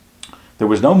to. There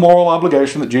was no moral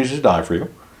obligation that Jesus died for you.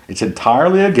 It's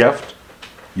entirely a gift.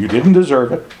 You didn't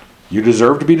deserve it. You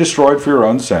deserve to be destroyed for your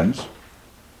own sins.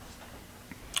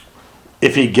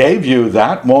 If he gave you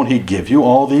that, won't he give you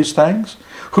all these things?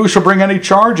 Who shall bring any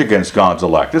charge against God's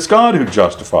elect? It's God who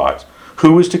justifies.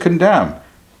 Who is to condemn?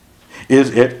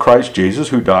 Is it Christ Jesus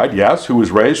who died? Yes. Who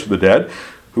was raised from the dead?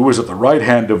 Who is at the right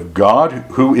hand of God?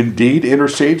 Who indeed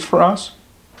intercedes for us?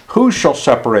 Who shall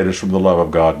separate us from the love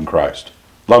of God in Christ?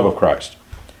 Love of Christ.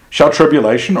 Shall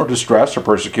tribulation or distress or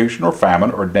persecution or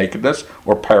famine or nakedness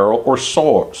or peril or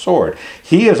sword?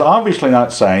 He is obviously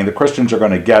not saying the Christians are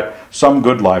going to get some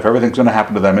good life. Everything's going to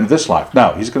happen to them in this life.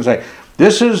 No, he's going to say,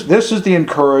 this is the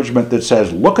encouragement that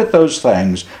says, look at those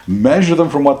things, measure them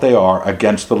from what they are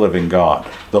against the living God.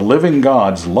 The living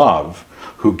God's love,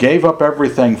 who gave up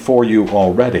everything for you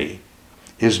already,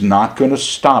 is not going to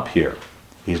stop here.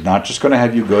 He's not just going to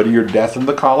have you go to your death in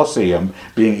the Colosseum,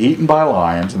 being eaten by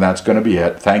lions, and that's going to be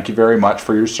it. Thank you very much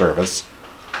for your service.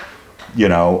 You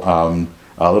know,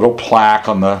 a little plaque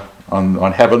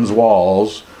on heaven's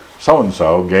walls.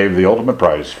 So-and-so gave the ultimate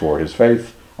price for his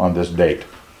faith on this date.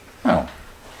 No.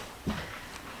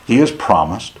 He has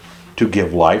promised to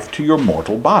give life to your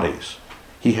mortal bodies.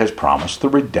 He has promised the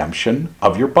redemption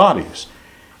of your bodies.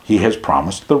 He has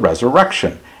promised the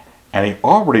resurrection. And he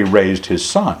already raised his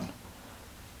Son.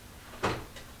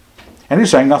 And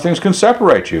he's saying nothing can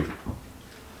separate you.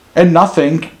 And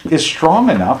nothing is strong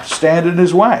enough to stand in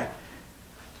his way.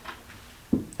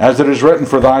 As it is written,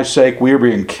 for thy sake we are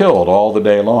being killed all the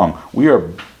day long. We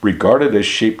are regarded as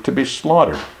sheep to be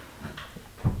slaughtered.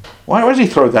 Why does he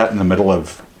throw that in the middle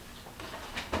of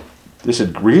this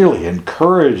really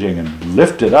encouraging and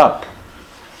lifted up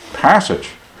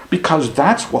passage? Because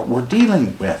that's what we're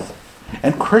dealing with.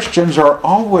 And Christians are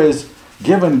always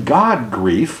giving God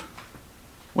grief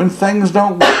when things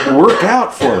don't work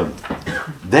out for them.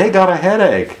 They got a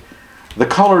headache. The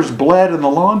colors bled in the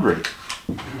laundry.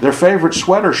 Their favorite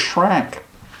sweater shrank.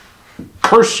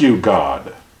 Curse you,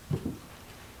 God.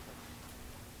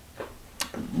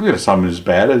 You know, something as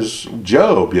bad as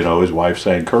Job, his wife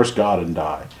saying, curse God and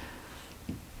die.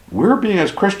 We're being,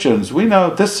 as Christians, we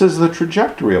know this is the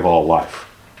trajectory of all life.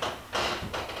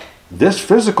 This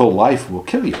physical life will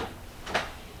kill you.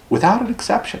 Without an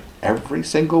exception. Every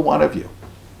single one of you.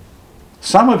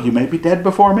 Some of you may be dead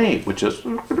before me, which is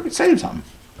going to be saying something.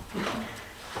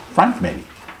 Frank maybe.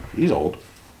 He's old.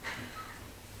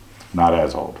 Not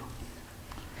as old.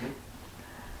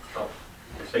 Oh,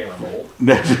 you're saying I'm old?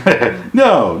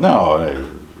 No.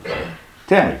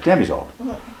 Tammy's old.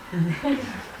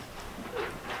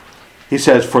 He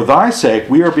says, for thy sake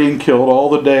we are being killed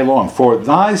all the day long. For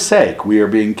thy sake we are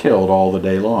being killed all the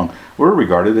day long. We're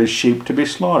regarded as sheep to be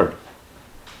slaughtered.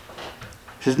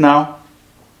 He says, no.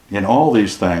 In all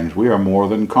these things, we are more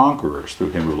than conquerors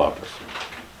through him who loved us.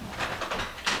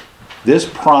 This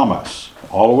promise,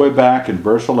 all the way back in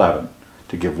verse 11,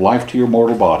 to give life to your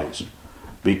mortal bodies,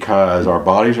 because our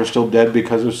bodies are still dead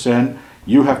because of sin,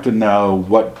 you have to know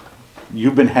what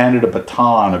you've been handed a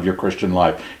baton of your Christian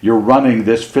life. You're running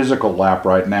this physical lap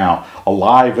right now,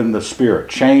 alive in the Spirit,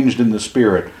 changed in the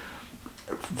Spirit,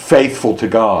 faithful to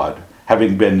God,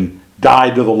 having been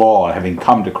died to the law, having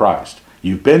come to Christ.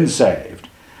 You've been saved.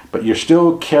 But you're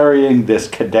still carrying this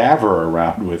cadaver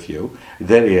around with you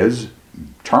that is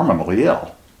terminally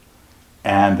ill.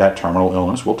 And that terminal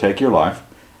illness will take your life.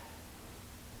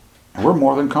 And we're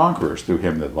more than conquerors through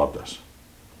him that loved us.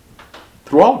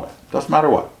 Through all of it. Doesn't matter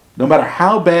what. No matter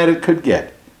how bad it could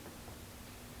get.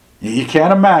 You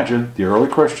can't imagine the early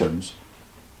Christians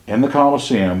in the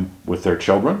Colosseum with their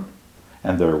children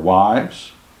and their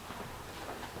wives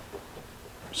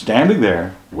standing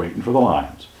there waiting for the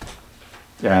lions.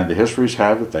 And the histories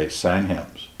have that they sang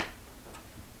hymns.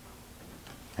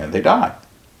 And they died.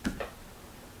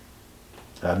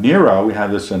 Nero, we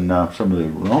have this in some of the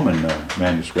Roman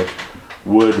manuscripts,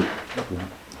 would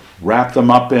wrap them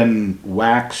up in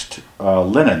waxed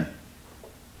linen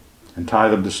and tie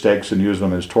them to stakes and use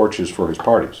them as torches for his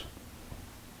parties.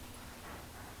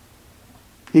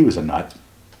 He was a nut.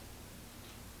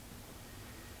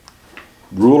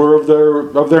 Ruler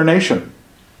of their nation.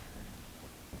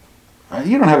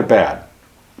 You don't have it bad,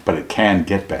 but it can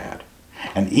get bad.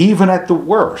 And even at the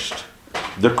worst,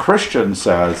 the Christian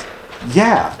says,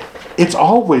 yeah, it's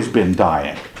always been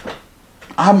dying.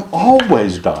 I'm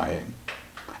always dying.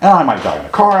 And I might die in a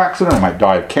car accident, I might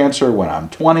die of cancer when I'm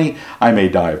 20, I may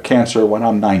die of cancer when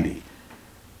I'm 90.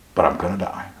 But I'm going to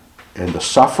die. And the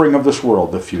suffering of this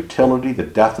world, the futility, the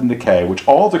death and decay, which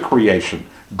all the creation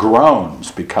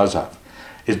groans because of,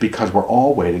 is because we're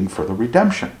all waiting for the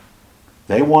redemption.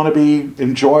 They want to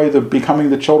enjoy becoming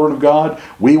the children of God.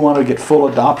 We want to get full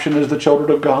adoption as the children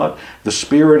of God. The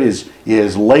Spirit is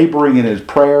laboring in His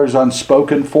prayers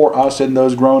unspoken for us in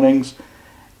those groanings.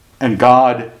 And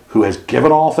God, who has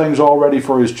given all things already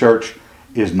for His church,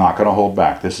 is not going to hold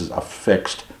back. This is a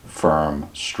fixed, firm,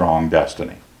 strong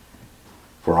destiny.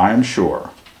 For I am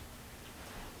sure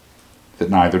that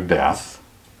neither death,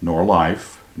 nor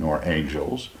life, nor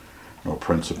angels, nor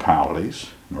principalities,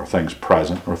 nor things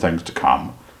present, nor things to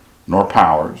come, nor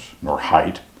powers, nor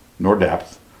height, nor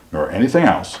depth, nor anything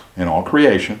else in all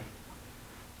creation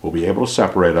will be able to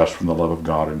separate us from the love of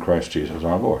God in Christ Jesus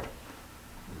our Lord.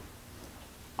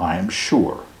 I am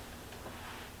sure.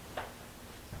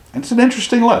 And it's an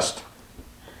interesting list.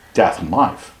 Death and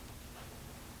life.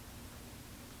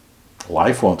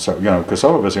 Life won't, because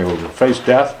some of us face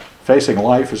death, facing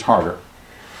life is harder.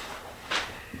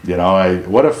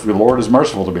 What if the Lord is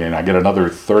merciful to me and I get another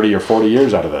 30 or 40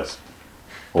 years out of this?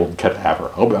 Old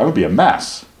cadaver. I would be a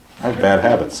mess. I have bad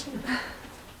habits.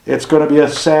 It's going to be a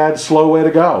sad, slow way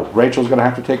to go. Rachel's going to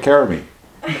have to take care of me.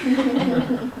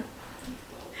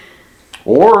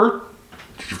 Or,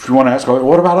 if you want to ask,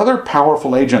 what about other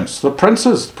powerful agents? The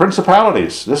princes,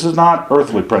 principalities. This is not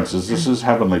earthly princes. This is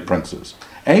heavenly princes.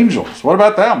 Angels. What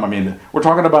about them? We're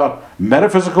talking about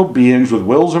metaphysical beings with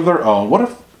wills of their own.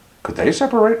 Could they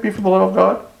separate me from the love of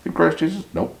God in Christ Jesus?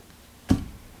 Nope.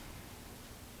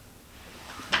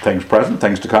 Things present,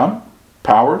 things to come,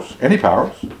 powers, any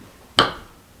powers,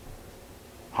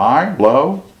 high,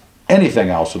 low, anything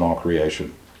else in all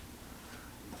creation.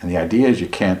 And the idea is you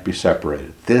can't be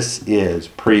separated. This is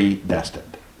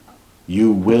predestined.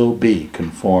 You will be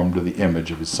conformed to the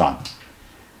image of His Son.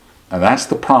 And that's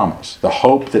the promise, the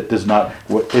hope that does not...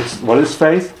 What is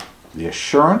faith? The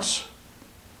assurance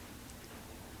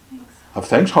of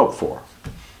things hoped for,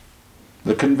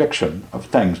 the conviction of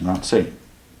things not seen.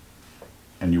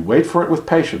 And you wait for it with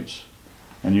patience,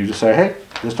 and you just say, hey,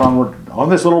 just on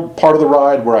this little part of the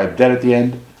ride where I'm dead at the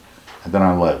end, and then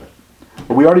I live.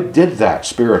 But we already did that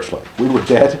spiritually. We were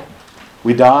dead,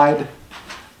 we died,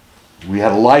 we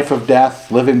had a life of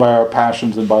death, living by our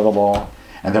passions and by the law,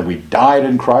 and then we died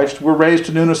in Christ, we're raised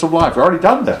to newness of life. We've already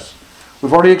done this.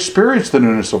 We've already experienced the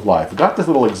newness of life. We've got this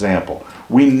little example.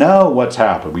 We know what's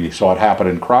happened. We saw it happen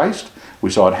in Christ. We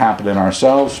saw it happen in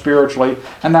ourselves spiritually.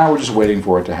 And now we're just waiting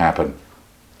for it to happen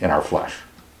in our flesh.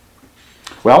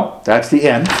 Well, that's the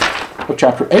end of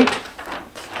chapter 8.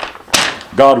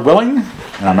 God willing,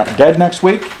 and I'm not dead next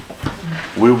week,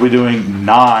 we'll be doing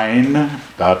 9,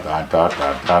 because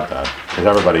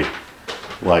everybody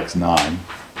likes 9,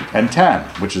 and 10,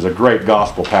 which is a great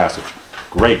gospel passage.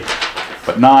 Great.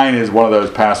 But 9 is one of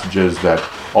those passages that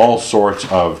all sorts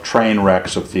of train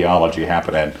wrecks of theology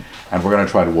happen in, and we're going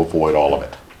to try to avoid all of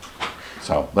it.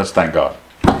 So let's thank God.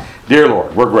 Dear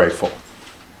Lord, we're grateful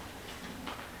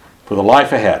for the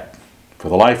life ahead, for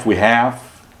the life we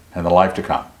have, and the life to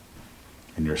come.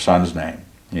 In your Son's name,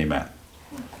 amen.